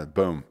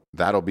 boom,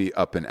 that'll be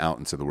up and out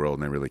into the world,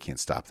 and they really can't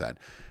stop that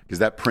because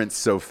that prints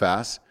so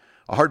fast.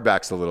 A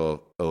hardback's a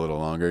little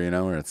longer,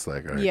 where it's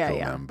like, all right, cool,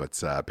 man.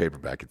 But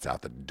paperback, it's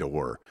out the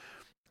door.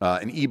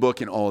 An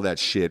ebook and all that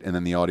shit, and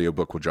then the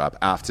audiobook will drop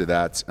after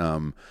that.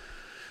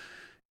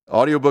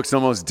 Audiobook's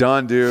almost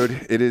done,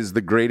 dude. It is the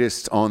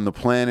greatest on the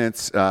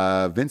planet.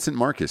 Vincent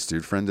Marcus,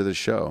 dude, friend of the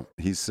show.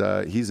 He's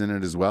in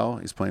it as well.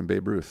 He's playing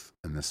Babe Ruth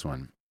in this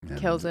one. And,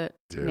 kills it,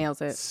 dude,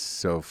 nails it.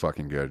 So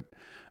fucking good.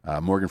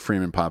 Morgan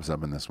Freeman pops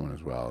up in this one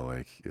as well.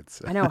 Like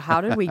it's. I know.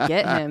 How did we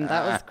get him?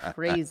 That was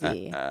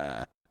crazy.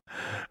 So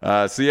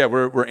yeah,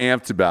 we're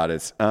amped about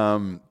it.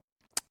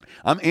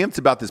 I'm amped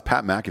about this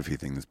Pat McAfee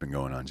thing that's been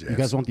going on, James. You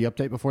guys want the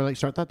update before they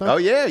start that, though? Oh,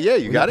 yeah.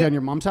 You got it? On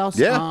your mom's house?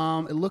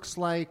 Yeah. It looks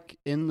like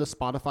in the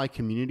Spotify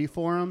community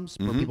forums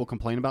where people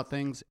complain about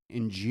things,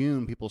 in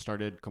June, people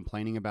started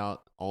complaining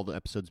about all the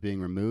episodes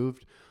being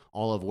removed.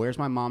 All of Where's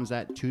My Mom's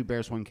At, 2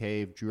 Bears, 1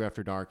 Cave, Drew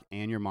After Dark,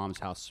 and Your Mom's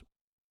House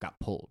got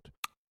pulled.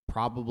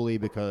 Probably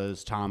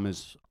because Tom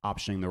is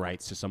optioning the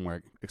rights to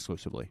somewhere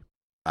exclusively.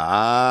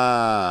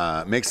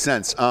 Makes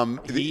sense.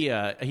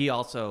 He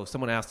also,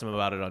 someone asked him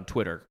about it on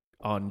Twitter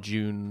on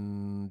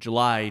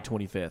July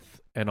 25th,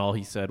 and all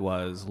he said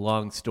was,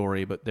 long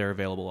story, but they're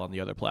available on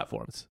the other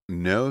platforms.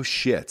 No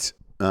shit.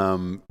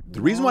 The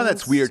reason why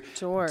that's weird,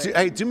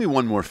 do me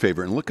one more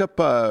favor and look up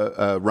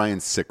Ryan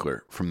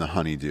Sickler from The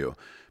Honeydew,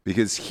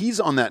 because he's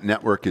on that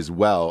network as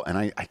well, and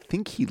I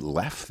think he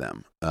left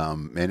them,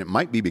 and it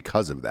might be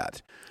because of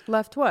that.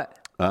 Left what?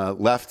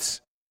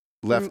 Left.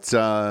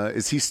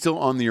 Is he still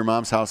on the Your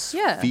Mom's House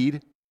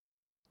feed?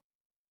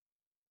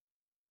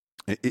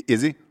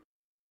 Is he?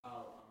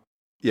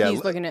 Yeah,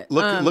 he's looking at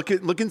look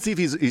and see if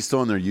he's still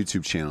on their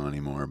YouTube channel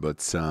anymore.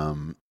 But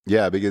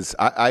because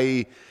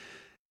I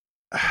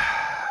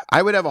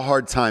would have a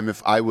hard time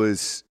if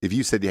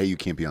you said, hey, you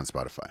can't be on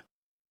Spotify.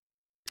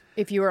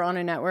 If you were on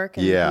a network,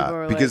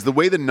 and because the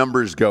way the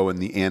numbers go in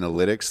the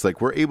analytics,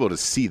 like we're able to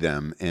see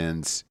them,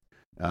 and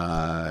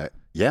man,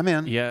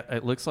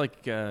 it looks like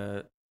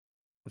we're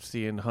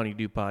seeing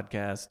Honeydew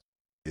Podcast.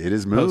 It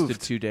is moved.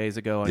 Posted 2 days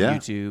ago on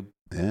YouTube.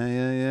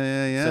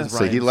 Yeah.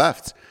 So he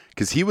left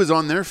because he was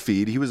on their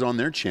feed. He was on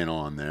their channel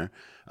on there.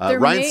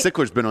 Ryan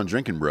Sickler's been on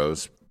Drinking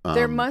Bros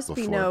There must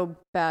be before. no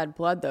bad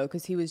blood, though,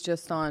 because he was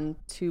just on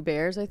Two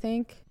Bears, I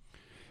think.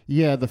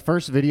 Yeah, the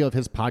first video of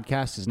his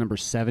podcast is number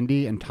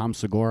 70, and Tom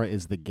Segura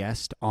is the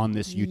guest on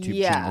this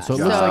YouTube channel. So it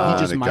looks like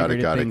he just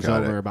migrated things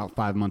over about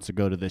 5 months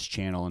ago to this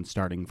channel and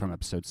starting from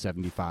episode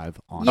 75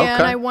 on. Yeah,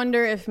 and I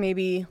wonder if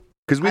maybe...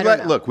 Because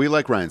we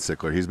like Ryan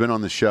Sickler. He's been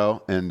on the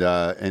show,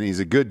 and he's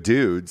a good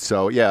dude.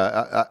 So,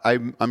 yeah,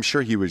 I'm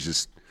sure he was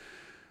just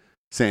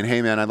saying,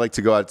 hey, man, I'd like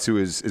to go out to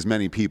as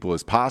many people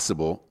as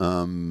possible.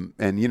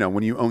 And, you know,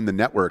 when you own the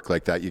network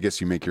like that, you guess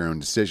you make your own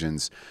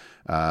decisions.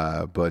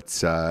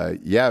 But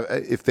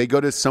if they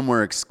go to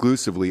somewhere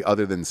exclusively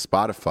other than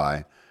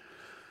Spotify,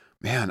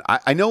 man,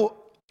 I know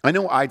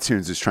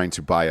iTunes is trying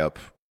to buy up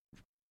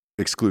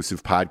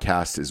exclusive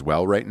podcasts as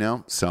well right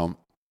now. So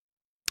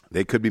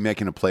they could be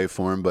making a play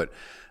for him, but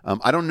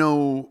I don't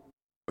know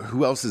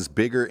who else is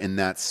bigger in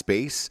that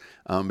space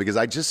because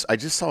I just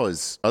saw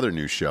his other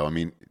new show. I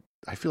mean,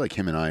 I feel like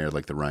him and I are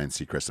like the Ryan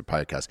Seacrest of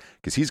podcast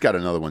because he's got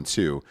another one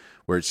too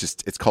where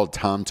it's called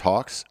Tom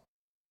Talks,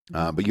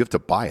 but you have to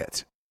buy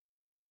it.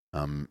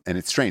 And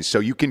it's strange. So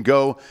you can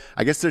go,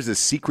 I guess there's a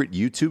secret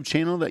YouTube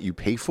channel that you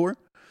pay for.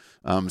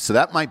 So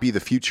that might be the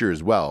future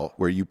as well,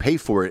 where you pay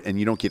for it and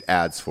you don't get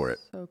ads for it.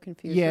 So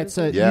confused. Yeah, it's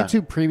a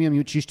YouTube Premium,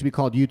 which used to be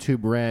called YouTube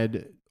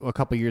Red a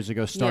couple years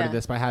ago. Started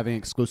this by having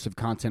exclusive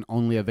content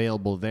only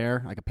available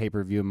there, like a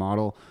pay-per-view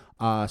model.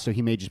 So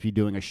he may just be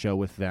doing a show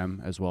with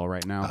them as well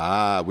right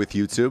now. With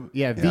YouTube?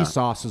 Yeah,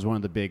 Vsauce is one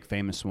of the big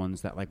famous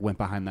ones that like went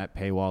behind that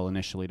paywall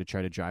initially to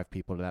try to drive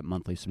people to that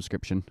monthly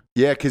subscription.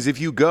 Yeah, because if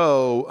you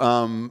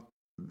go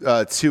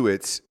to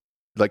it,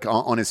 like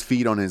on his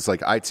feed on his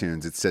like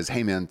iTunes, it says,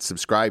 "Hey man,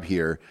 subscribe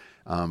here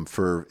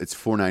for it's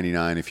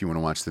 $4.99 if you want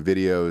to watch the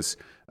videos,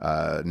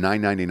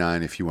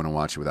 $9.99 if you want to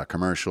watch it without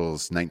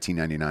commercials,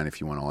 $19.99 if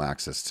you want all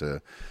access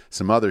to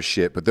some other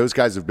shit." But those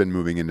guys have been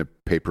moving into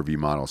pay-per-view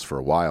models for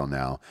a while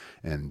now,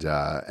 and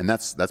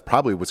that's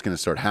probably what's going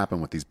to start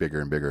happening with these bigger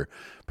and bigger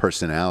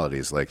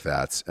personalities like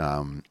that.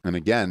 And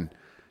again,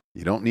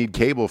 you don't need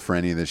cable for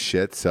any of this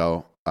shit,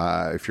 so.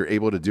 If you're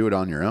able to do it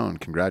on your own,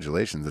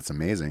 congratulations. It's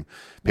amazing.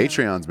 Yeah.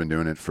 Patreon's been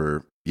doing it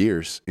for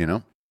years, you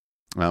know.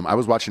 I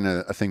was watching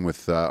a thing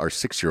with our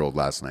 6-year-old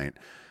last night. It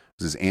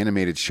was this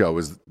animated show. It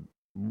was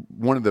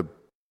one of the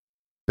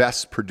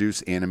best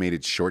produced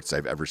animated shorts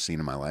I've ever seen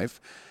in my life.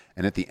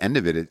 And at the end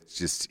of it,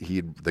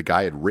 the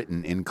guy had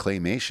written in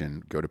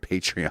claymation, go to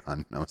Patreon.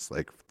 And I was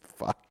like,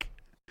 fuck.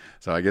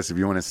 So I guess if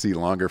you want to see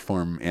longer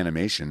form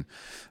animation,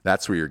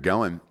 that's where you're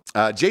going.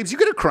 James, you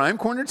got a crime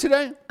corner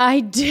today? I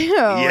do.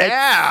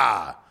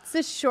 Yeah. It's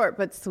a short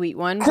but sweet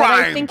one. Crime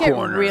but I think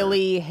corner. It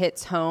really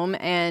hits home.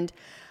 And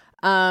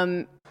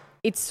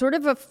it's sort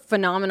of a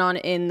phenomenon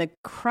in the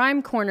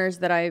crime corners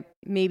that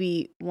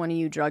maybe one of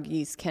you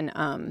druggies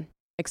can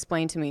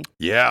explain to me.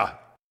 Yeah.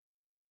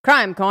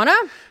 Crime corner.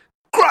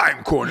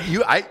 Crime corner.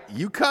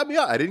 You caught me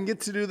up. I didn't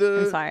get to do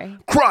the I'm sorry.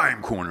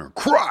 Crime corner.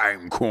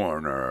 Crime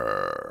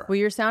corner. Well,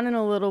 you're sounding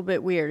a little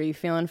bit weird. Are you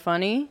feeling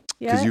funny?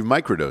 Because you've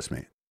microdosed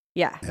me.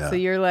 Yeah. So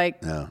you're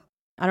like, I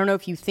don't know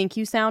if you think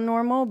you sound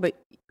normal, but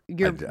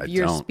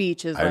your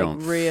speech is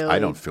really. I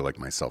don't feel like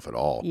myself at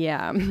all.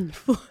 Yeah.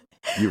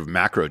 You've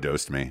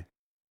macrodosed me.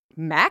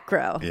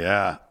 Macro.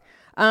 Yeah.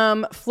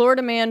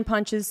 Florida man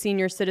punches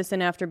senior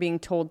citizen after being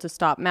told to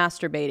stop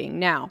masturbating.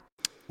 Now.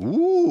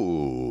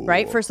 Ooh.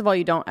 Right? First of all,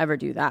 you don't ever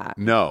do that.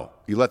 No.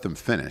 You let them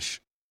finish.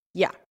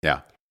 Yeah.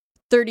 Yeah.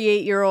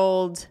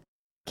 38-year-old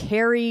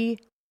Carrie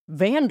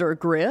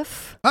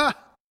Vandergriff.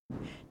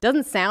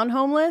 Doesn't sound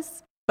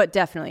homeless, but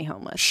definitely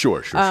homeless.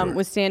 Sure.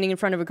 Was standing in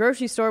front of a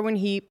grocery store when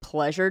he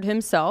pleasured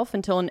himself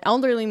until an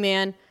elderly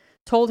man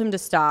told him to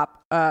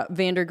stop.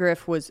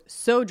 Vandergriff was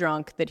so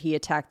drunk that he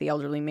attacked the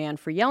elderly man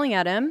for yelling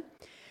at him.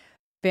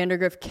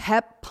 Vandergriff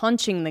kept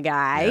punching the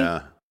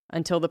guy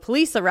until the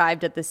police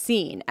arrived at the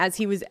scene. As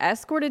he was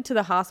escorted to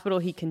the hospital,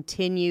 he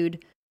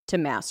continued to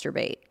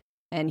masturbate.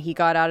 And he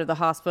got out of the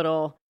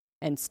hospital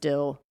and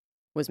still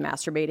was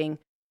masturbating,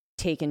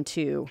 taken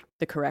to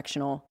the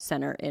correctional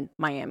center in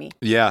Miami.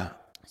 Yeah.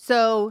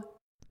 So,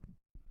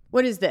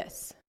 what is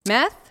this?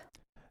 Meth?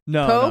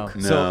 No, Coke?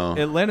 no. So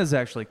Atlanta's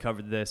actually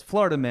covered this.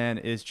 Florida Man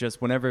is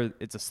just whenever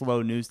it's a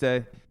slow news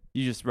day,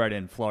 you just write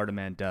in Florida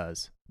Man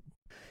does.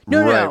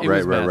 No.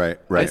 Right.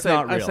 I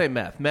say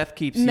meth. Meth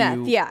keeps you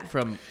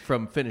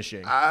from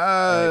finishing.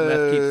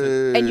 Meth keeps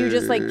it. And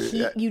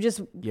you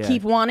just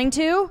keep wanting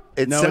to?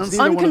 It sounds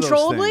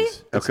uncontrollably?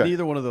 It's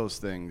neither one of those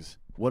things.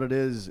 What it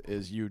is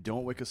you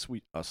don't wake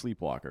a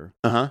sleepwalker.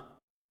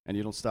 And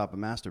you don't stop a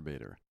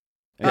masturbator.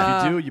 And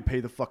if you do, you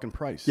pay the fucking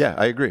price. Yeah,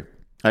 I agree.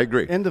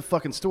 End of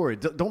fucking story.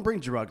 Don't bring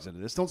drugs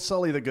into this. Don't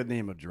sully the good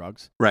name of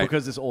drugs. Right.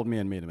 Because this old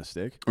man made a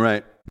mistake.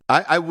 Right.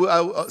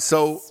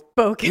 So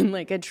spoken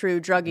like a true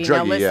druggie.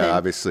 Now listen. Yeah,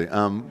 obviously.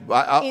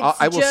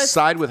 I will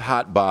side with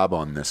Hot Bob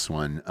on this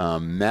one.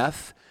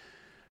 Meth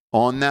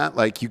on that,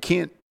 like you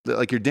can't,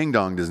 like your ding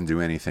dong doesn't do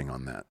anything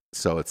on that.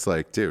 So it's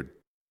like, dude,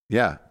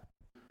 yeah.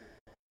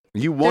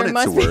 You want it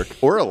to work,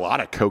 or a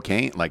lot of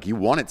cocaine. Like you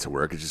want it to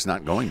work, it's just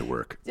not going to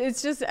work.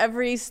 It's just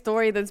every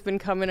story that's been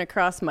coming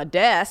across my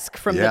desk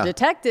from the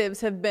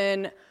detectives have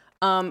been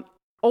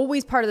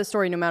always part of the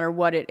story, no matter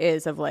what it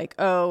is, of like,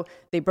 oh,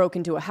 they broke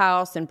into a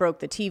house and broke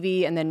the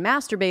TV and then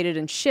masturbated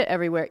and shit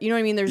everywhere. You know what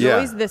I mean? There's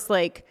always this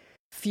like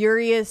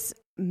furious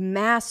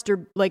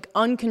like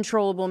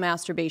uncontrollable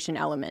masturbation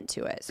element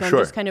to it. So I'm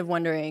just kind of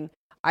wondering,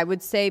 I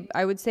would say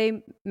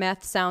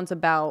meth sounds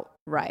about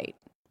right.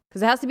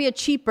 Because it has to be a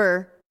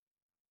cheaper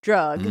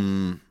drug.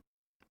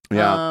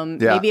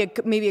 Maybe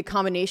a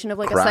combination of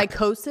like crack. A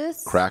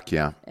psychosis. Crack,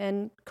 yeah.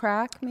 And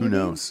crack, maybe.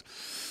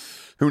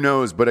 Who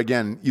knows? But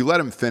again, you let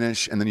him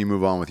finish and then you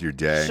move on with your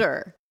day.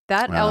 Sure.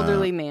 That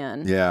elderly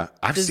man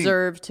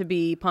deserved to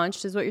be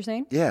punched, is what you're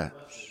saying? Yeah.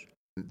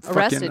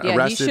 Arrested, yeah.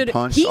 Arrested,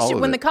 punched,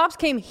 when the cops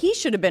came, he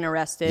should have been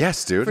arrested.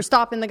 Yes, dude. For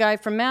stopping the guy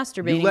from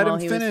masturbating. You let him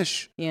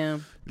finish. Yeah.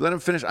 You let him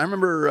finish. I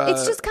remember...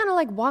 it's just kind of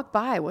like walk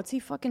by. What's he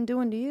fucking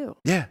doing to you?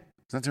 Yeah.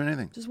 He's not doing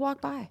anything. Just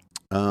walk by.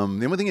 The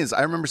only thing is,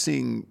 I remember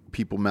seeing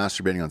people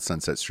masturbating on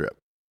Sunset Strip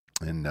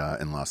in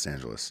Los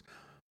Angeles.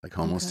 Like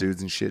homeless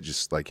dudes and shit,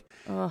 just like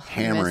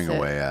hammering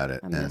away at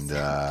it. And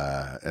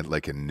at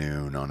like a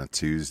noon on a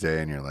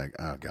Tuesday, and you're like,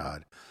 oh,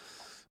 God.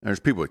 There's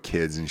people with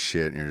kids and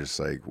shit, and you're just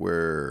like,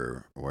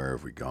 where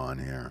have we gone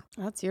here?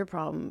 That's your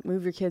problem.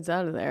 Move your kids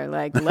out of there.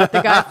 Like, let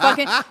the guy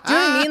fucking... Do you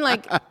know what I mean?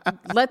 Like,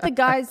 let the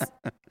guys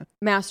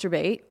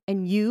masturbate,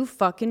 and you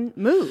fucking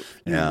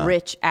move, you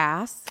rich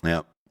ass.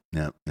 Yep.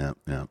 Yeah,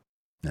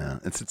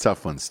 it's a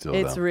tough one still,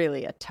 It's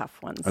really a tough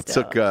one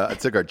still. I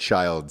took our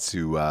child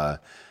to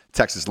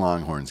Texas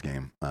Longhorns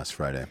game last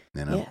Friday.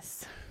 You know?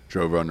 Yes.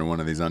 Drove under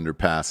one of these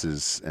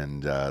underpasses,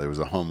 and there was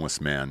a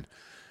homeless man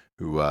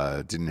who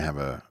didn't have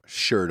a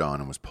shirt on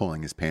and was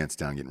pulling his pants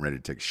down, getting ready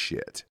to take a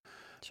shit.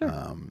 Sure.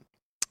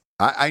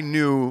 I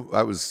knew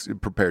I was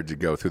prepared to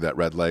go through that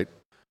red light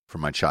for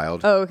my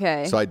child. Oh,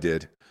 okay. So I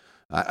did.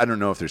 I don't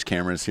know if there's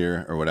cameras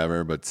here or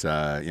whatever, but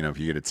if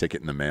you get a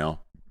ticket in the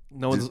mail.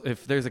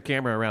 If there's a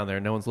camera around there,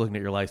 no one's looking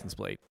at your license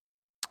plate.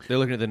 They're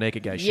looking at the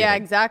naked guy. Yeah,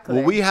 exactly.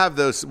 Well, we have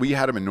those. We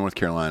had them in North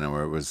Carolina,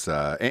 where it was,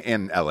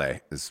 and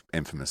L.A. is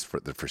infamous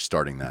for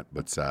starting that.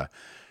 But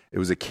it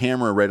was a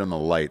camera right on the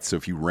light. So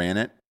if you ran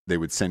it, they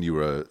would send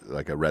you a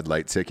red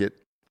light ticket.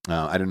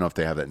 I don't know if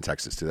they have that in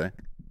Texas today.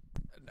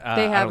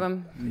 They have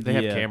them. They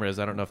have cameras.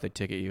 I don't know if they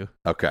ticket you.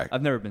 Okay.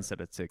 I've never been sent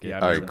a ticket. Yeah,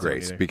 all right,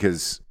 great.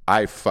 Because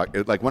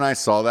like when I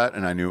saw that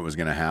and I knew it was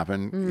going to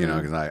happen,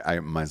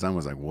 because my son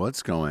was like,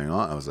 "What's going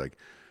on?" I was like,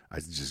 I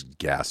just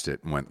gassed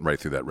it and went right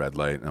through that red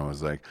light, and I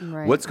was like,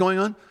 "What's going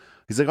on?"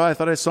 He's like, "Oh, I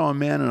thought I saw a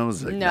man," and I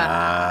was like,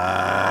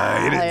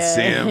 "Nah, you didn't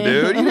see him,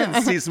 dude. You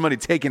didn't see somebody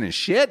taking his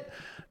shit."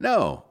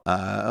 No,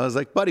 I was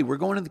like, "Buddy, we're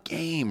going to the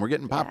game. We're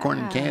getting popcorn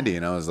and candy,"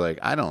 and I was like,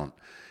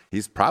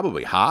 He's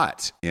probably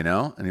hot,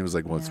 And he was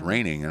like, well, it's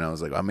raining. And I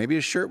was like, oh, maybe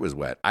his shirt was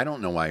wet. I don't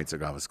know why he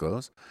took off his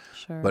clothes.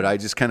 Sure. But I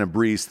just kind of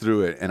breezed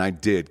through it. And I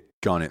did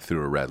gun it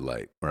through a red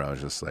light where I was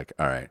just like,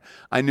 all right.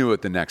 I knew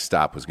what the next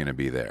stop was going to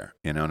be there.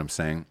 You know what I'm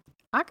saying?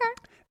 Okay.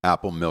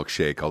 Apple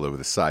milkshake all over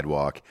the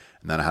sidewalk.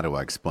 And then how do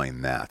I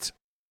explain that?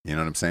 You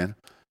know what I'm saying?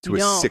 To a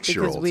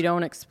 6-year-old. Because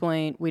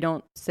we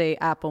don't say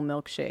apple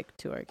milkshake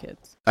to our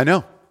kids. I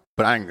know.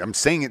 But I'm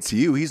saying it to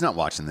you. He's not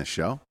watching this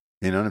show.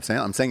 You know what I'm saying?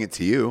 I'm saying it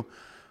to you.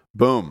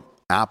 Boom,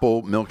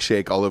 apple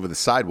milkshake all over the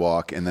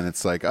sidewalk. And then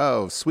it's like,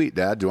 oh, sweet,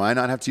 Dad. Do I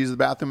not have to use the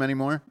bathroom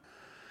anymore?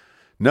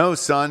 No,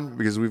 son,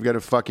 because we've got a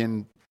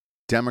fucking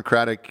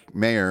Democratic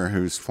mayor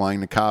who's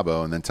flying to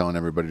Cabo and then telling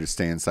everybody to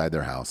stay inside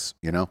their house.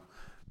 You know?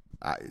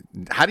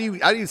 How do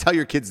you tell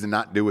your kids to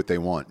not do what they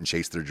want and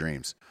chase their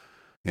dreams?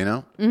 You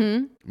know?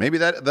 Mm-hmm. Maybe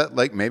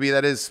maybe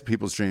that is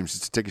people's dreams,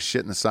 just to take a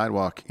shit in the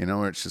sidewalk. You know,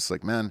 where it's just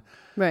like, man,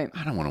 right?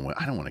 I don't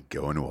want to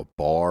go into a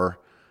bar,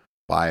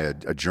 buy a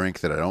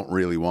drink that I don't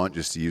really want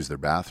just to use their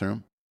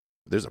bathroom.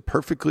 There's a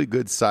perfectly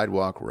good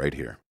sidewalk right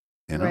here,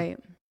 you know? Right.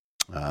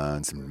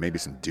 And maybe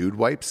some dude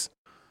wipes.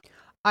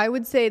 I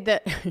would say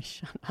that,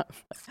 shut up.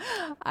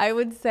 I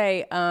would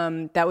say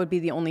that would be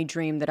the only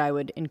dream that I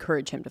would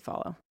encourage him to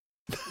follow.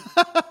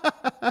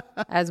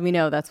 As we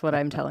know, that's what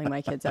I'm telling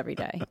my kids every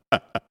day.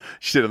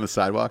 Shit on the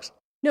sidewalks?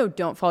 No,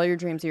 don't follow your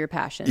dreams or your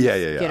passions. Yeah.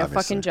 Get a obviously.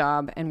 fucking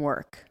job and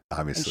work.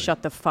 Obviously. And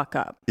shut the fuck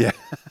up. Yeah.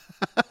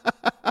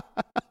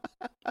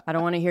 I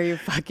don't want to hear your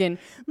fucking,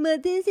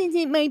 but this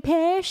isn't my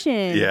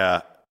passion.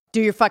 Yeah.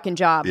 Do your fucking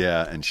job.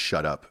 Yeah, and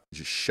shut up.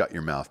 Just shut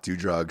your mouth. Do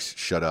drugs.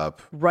 Shut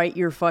up. Write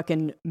your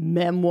fucking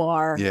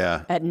memoir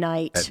at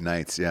night. At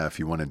nights, yeah. If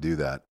you want to do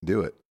that,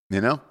 do it.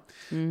 You know?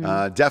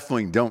 Mm-hmm.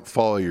 Definitely don't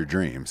follow your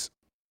dreams.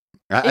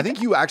 I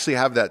think you actually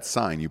have that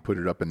sign. You put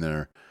it up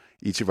in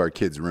each of our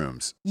kids'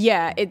 rooms.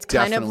 Yeah, it's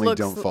kind of looks...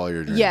 Definitely don't follow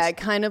your dreams. Yeah, it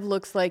kind of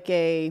looks like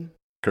a...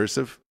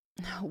 Cursive?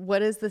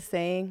 What is the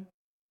saying?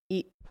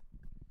 Eat,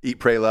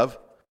 pray, love?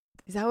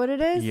 Is that what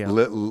it is? Yeah.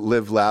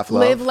 Live, laugh,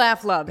 love? Live,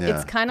 laugh, love. Yeah.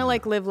 It's kind of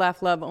like live,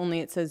 laugh, love, only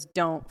it says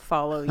don't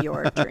follow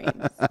your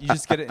dreams. You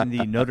just get it in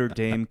the Notre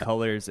Dame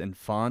colors and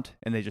font,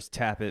 and they just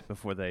tap it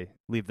before they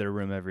leave their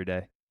room every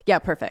day. Yeah,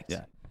 perfect.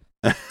 Yeah.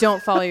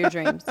 Don't follow your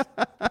dreams.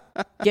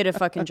 Get a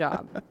fucking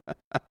job.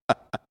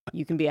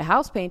 You can be a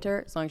house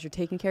painter as long as you're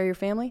taking care of your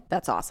family.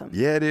 That's awesome.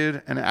 Yeah,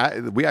 dude.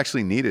 And we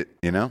actually need it,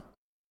 you know?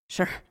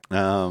 Sure.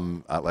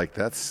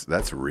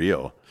 That's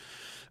real.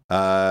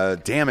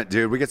 Damn it,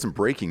 dude. We got some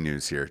breaking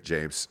news here,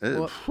 James.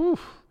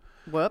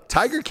 Whoop.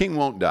 Tiger King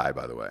won't die,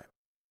 by the way.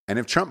 And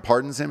if Trump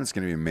pardons him, it's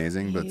going to be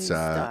amazing. Please but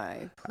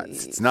die.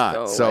 it's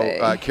not.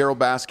 So Carol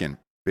Baskin,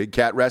 big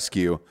cat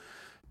rescue.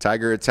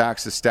 Tiger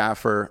attacks a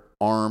staffer,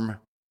 arm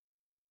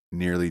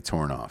nearly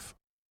torn off.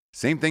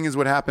 Same thing as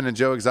what happened to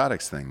Joe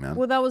Exotic's thing, man.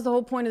 Well, that was the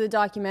whole point of the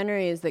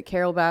documentary, is that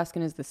Carol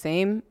Baskin is the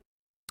same.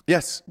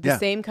 Yes. The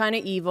same kind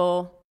of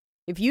evil.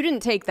 If you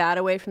didn't take that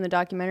away from the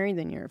documentary,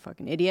 then you're a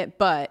fucking idiot.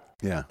 But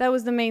that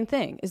was the main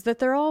thing, is that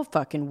they're all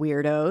fucking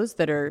weirdos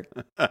that are,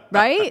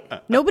 right?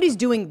 Nobody's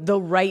doing the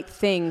right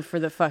thing for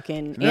the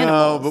fucking animals.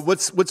 No, but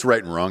what's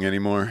right and wrong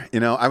anymore? You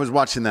know, I was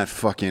watching that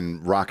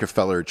fucking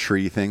Rockefeller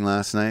tree thing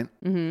last night.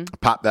 Mm-hmm.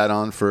 Popped that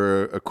on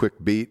for a quick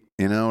beat,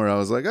 you know, where I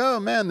was like, oh,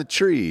 man, the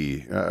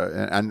tree.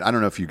 And I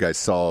don't know if you guys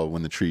saw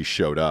when the tree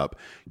showed up.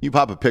 You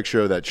pop a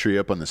picture of that tree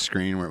up on the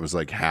screen where it was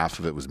like half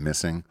of it was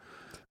missing.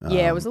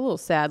 Yeah, it was a little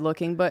sad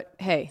looking, but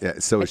hey,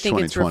 so I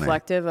think it's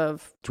reflective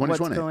of what's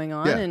going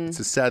on. Yeah, and it's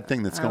a sad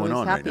thing that's going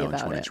on right now in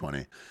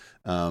 2020.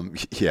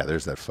 Yeah,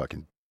 there's that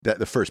fucking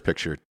the first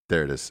picture.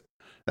 There it is.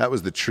 That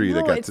was the tree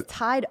that got. It's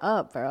tied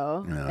up,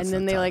 bro. No, and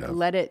then they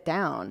let it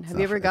down. Have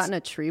you ever gotten a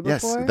tree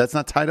before? Yes, that's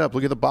not tied up.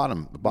 Look at the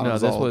bottom. The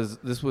bottom. No,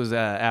 this was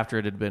after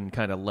it had been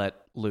kind of let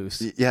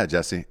loose. Yeah,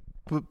 Jesse.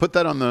 Put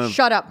that on the.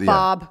 Shut up,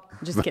 Bob.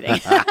 Just kidding.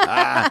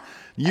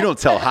 You don't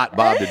tell Hot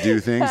Bob to do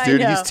things,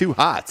 dude. He's too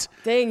hot.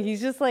 Dang, he's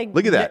just like.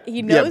 Look at that.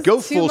 He knows. Yeah, go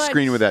full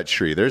screen with that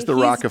tree. There's the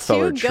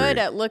Rockefeller tree. He's too good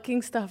at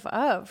looking stuff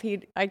up.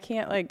 I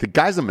can't like. The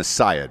guy's a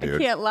messiah,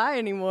 dude. I can't lie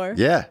anymore.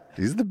 Yeah,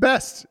 he's the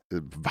best.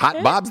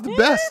 Hot Bob's the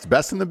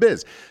best in the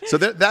biz. So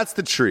that's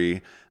the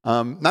tree.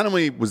 Not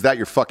only was that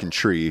your fucking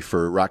tree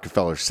for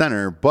Rockefeller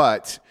Center,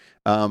 but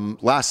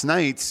last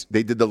night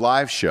they did the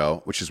live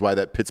show, which is why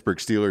that Pittsburgh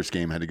Steelers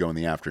game had to go in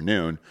the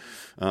afternoon.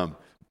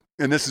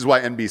 And this is why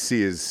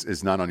NBC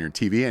is not on your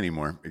TV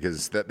anymore,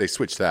 because they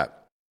switched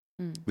that.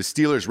 The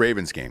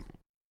Steelers-Ravens game,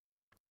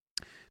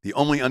 the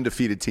only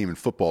undefeated team in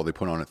football, they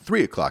put on at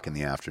 3 o'clock in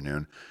the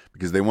afternoon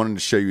because they wanted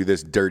to show you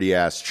this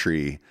dirty-ass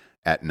tree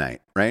at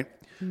night, right?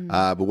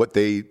 But what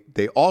they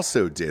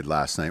also did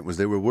last night was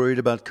they were worried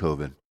about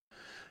COVID.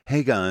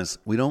 Hey, guys,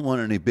 we don't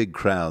want any big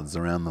crowds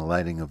around the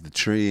lighting of the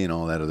tree and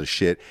all that other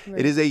shit.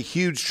 Right. It is a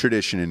huge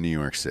tradition in New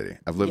York City.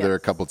 I've lived there a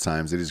couple of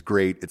times. It is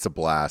great. It's a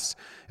blast.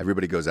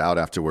 Everybody goes out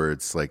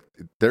afterwards. Like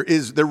there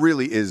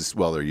really is,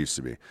 well, there used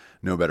to be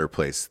no better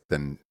place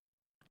than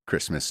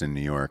Christmas in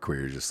New York, where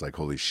you're just like,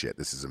 holy shit,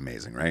 this is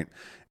amazing, right?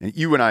 And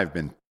you and I have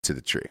been to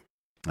the tree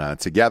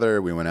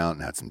together. We went out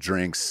and had some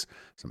drinks,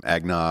 some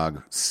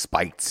eggnog,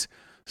 spiked,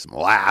 some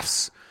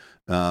laughs.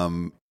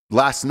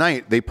 Last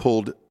night, they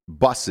pulled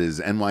buses,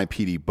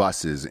 NYPD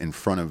buses, in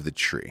front of the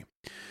tree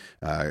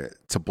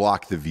to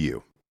block the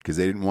view because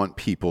they didn't want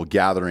people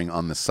gathering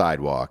on the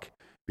sidewalk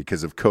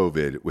because of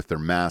COVID with their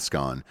mask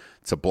on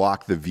to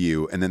block the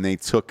view. And then they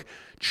took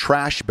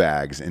trash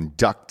bags and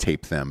duct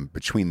taped them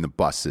between the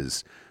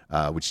buses,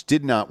 which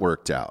did not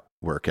work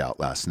out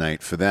last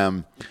night for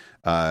them.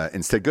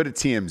 Instead, go to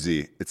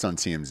TMZ. It's on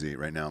TMZ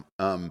right now.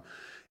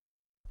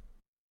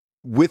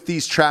 With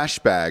these trash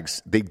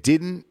bags, they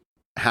didn't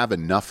have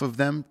enough of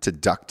them to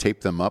duct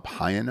tape them up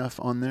high enough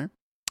on there.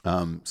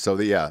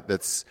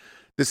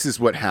 This is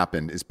what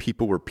happened is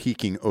people were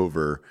peeking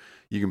over.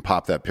 You can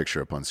pop that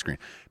picture up on screen.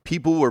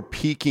 People were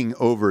peeking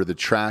over the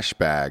trash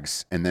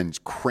bags and then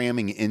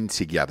cramming in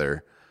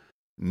together,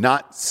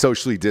 not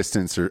socially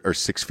distanced or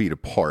 6 feet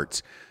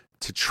apart,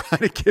 to try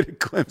to get a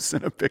glimpse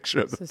and a picture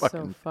of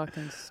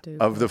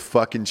the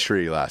fucking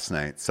tree last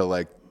night. So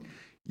like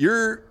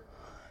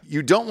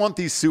you don't want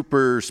these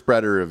super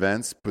spreader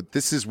events, but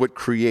this is what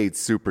creates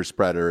super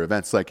spreader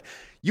events. Like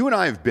you and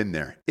I have been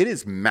there. It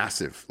is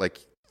massive. Like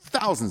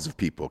thousands of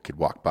people could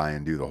walk by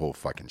and do the whole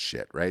fucking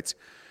shit, right?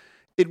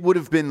 It would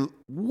have been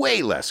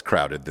way less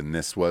crowded than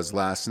this was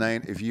last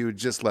night if you would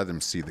just let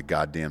them see the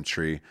goddamn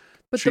tree.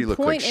 But tree the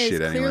point is,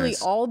 clearly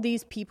anyways. All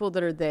these people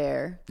that are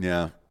there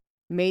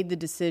made the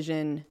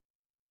decision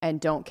and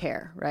don't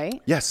care,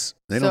 right? Yes,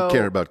 they don't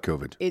care about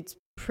COVID. It's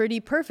pretty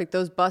perfect.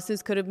 Those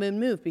buses could have been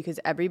moved because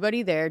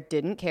everybody there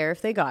didn't care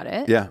if they got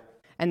it. Yeah.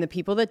 And the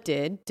people that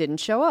didn't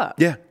show up.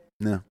 Yeah.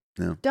 No.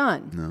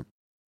 Done.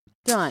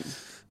 Done.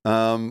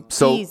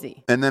 So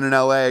easy. And then in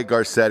LA,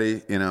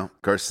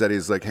 Garcetti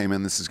is like, hey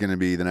man, this is going to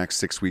be the next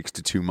 6 weeks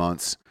to 2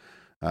 months.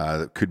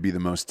 That could be the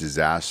most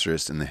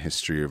disastrous in the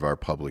history of our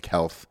public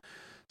health.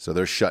 So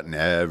they're shutting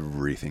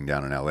everything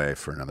down in LA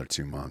for another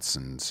 2 months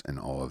and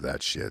all of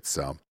that shit.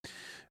 So,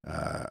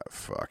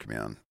 fuck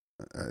man.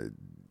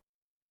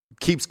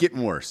 Keeps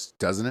getting worse,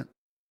 doesn't it?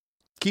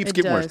 Keeps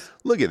getting worse.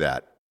 Look at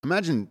that.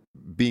 Imagine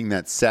being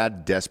that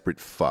sad, desperate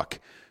fuck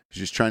who's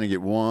just trying to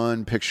get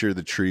one picture of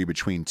the tree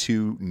between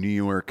two New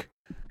York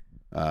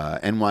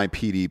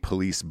NYPD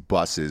police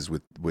buses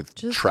with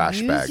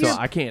trash bags. So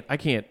I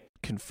can't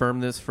confirm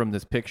this from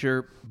this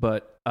picture,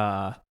 but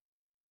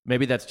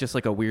maybe that's just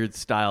like a weird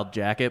styled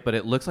jacket, but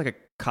it looks like a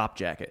cop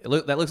jacket.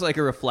 That looks like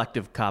a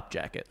reflective cop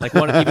jacket. Like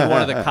even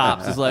one of the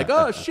cops is like,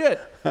 "Oh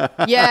shit."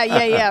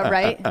 Yeah,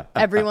 right.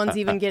 Everyone's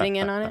even getting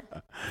in on it.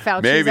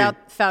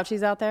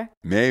 Fauci's out there.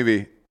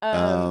 Maybe.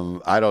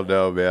 I don't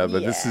know, man,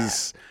 but this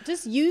is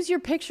just use your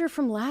picture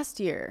from last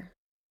year.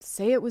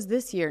 Say it was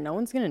this year. No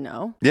one's gonna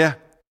know. Yeah.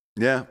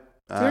 Do you know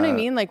what I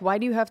mean? Like, why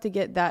do you have to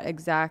get that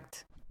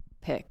exact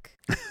pic?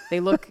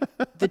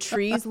 The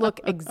trees look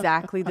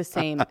exactly the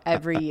same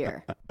every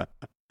year.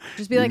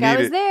 Just be like, I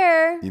was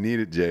there. You need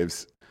it,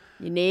 James.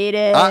 You need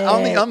it.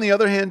 On the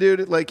other hand,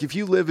 dude, like if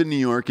you live in New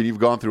York and you've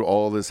gone through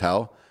all this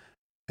hell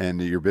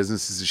and your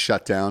business is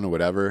shut down or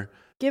whatever,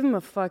 give him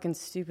a fucking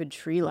stupid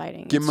tree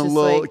lighting. Give him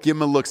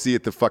a look-see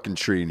at the fucking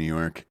tree, New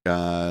York.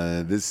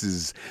 This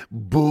is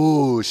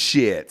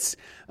bullshit.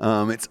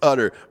 It's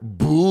utter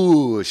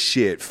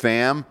bullshit,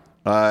 fam.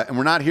 And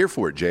we're not here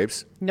for it,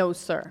 Japes. No,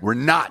 sir. We're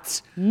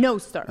not. No,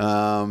 sir.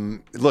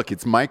 Look,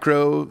 it's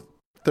Micro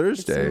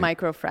Thursday. It's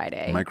Micro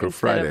Friday.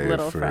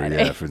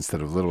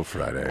 Instead of Little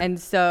Friday. And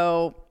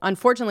so,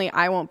 unfortunately,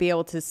 I won't be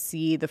able to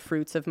see the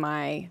fruits of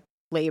my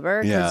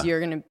labor because you're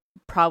going to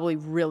probably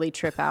really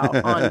trip out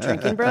on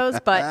Drinking Bros.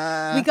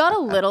 But we got a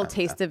little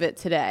taste of it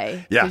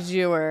today because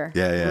you were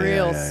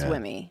real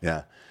swimmy.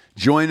 Yeah.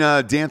 Join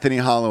D'Anthony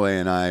Holloway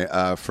and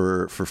I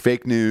for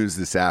Fake News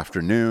this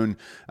afternoon.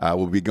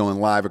 We'll be going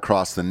live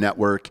across the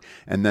network.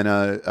 And then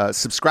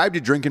subscribe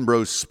to Drinking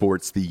Bros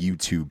Sports, the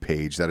YouTube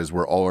page. That is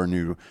where all our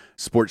new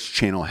sports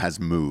channel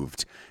has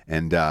moved.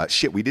 And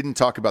we didn't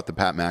talk about the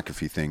Pat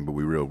McAfee thing, but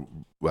we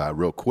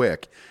real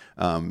quick.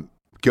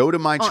 Go to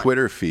my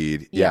Twitter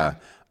feed. Yeah.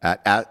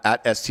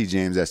 At ST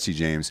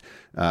James.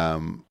 I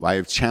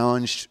have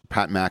challenged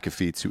Pat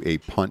McAfee to a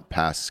punt,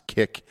 pass,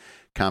 kick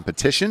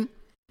competition.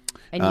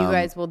 And you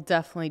guys will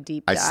definitely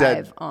deep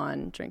dive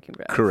on Drinking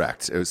Bros.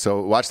 Correct.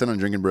 So watch that on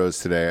Drinking Bros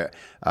today.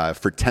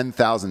 For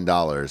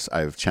 $10,000,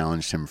 I've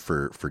challenged him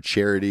for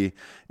charity.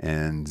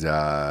 And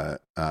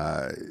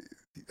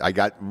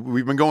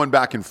we've been going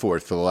back and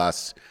forth for the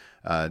last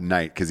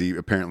night because he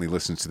apparently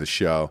listens to the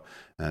show.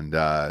 And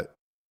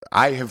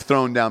I have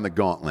thrown down the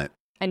gauntlet.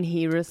 And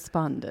he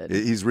responded.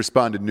 He's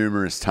responded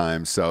numerous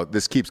times, so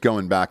this keeps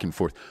going back and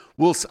forth.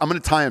 I'm going to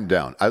tie him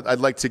down.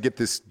 I'd like to get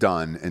this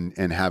done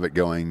and have it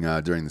going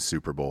during the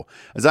Super Bowl.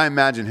 As I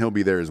imagine he'll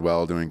be there as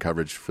well doing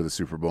coverage for the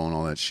Super Bowl and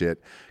all that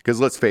shit. Because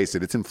let's face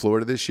it, it's in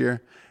Florida this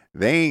year.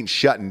 They ain't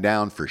shutting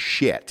down for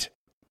shit,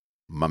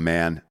 my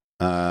man.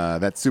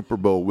 That Super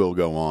Bowl will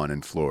go on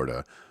in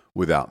Florida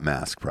without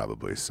mask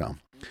probably, so...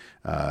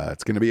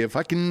 it's going to be a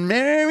fucking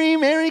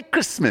Merry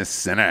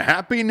Christmas and a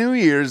Happy New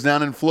Year's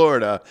down in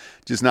Florida.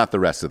 Just not the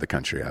rest of the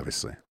country,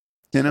 obviously.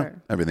 You know,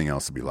 everything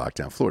else will be locked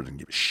down. Florida didn't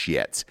give a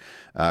shit.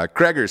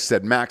 Kreger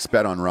said max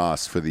bet on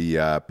Ross for the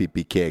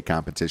PPK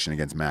competition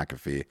against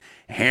McAfee.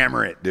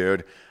 Hammer it,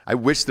 dude. I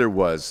wish there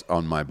was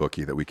on my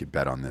bookie that we could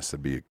bet on this.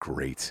 That'd be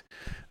great.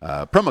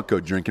 Promo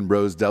code Drinking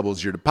Bros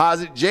doubles your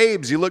deposit.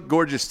 Jabes, you look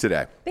gorgeous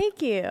today.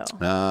 Thank you.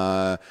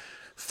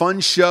 Fun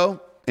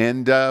show.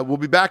 And we'll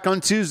be back on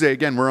Tuesday.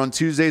 Again, we're on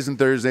Tuesdays and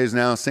Thursdays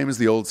now, same as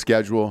the old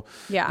schedule.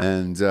 Yeah.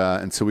 And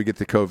until we get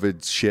the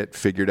COVID shit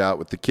figured out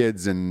with the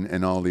kids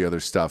and all the other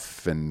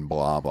stuff and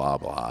blah, blah,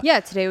 blah. Yeah,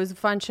 today was a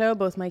fun show.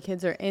 Both my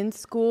kids are in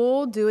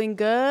school, doing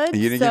good.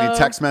 You didn't get any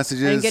text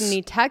messages? I didn't get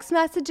any text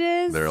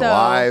messages. They're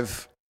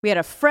live. We had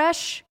a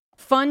fresh,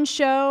 fun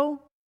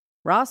show.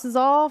 Ross is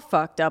all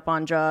fucked up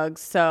on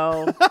drugs,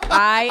 so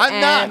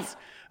I'm not.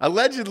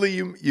 Allegedly,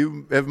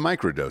 you have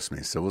microdosed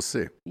me, so we'll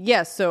see.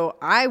 Yes, so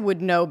I would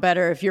know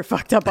better if you're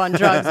fucked up on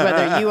drugs,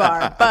 whether you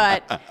are.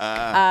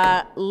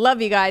 But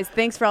love you guys.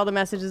 Thanks for all the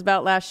messages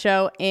about last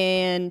show.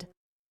 And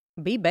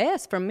be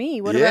best from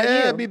me. What about you?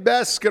 Yeah, be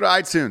best. Go to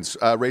iTunes.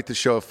 Rate the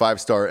show a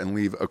 5-star and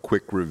leave a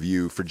quick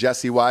review. For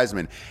Jesse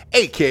Wiseman,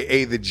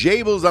 a.k.a. The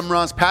Jables, I'm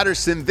Ross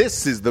Patterson.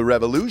 This is The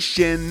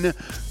Revolution.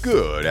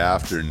 Good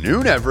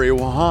afternoon,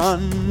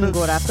 everyone.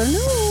 Good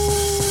afternoon.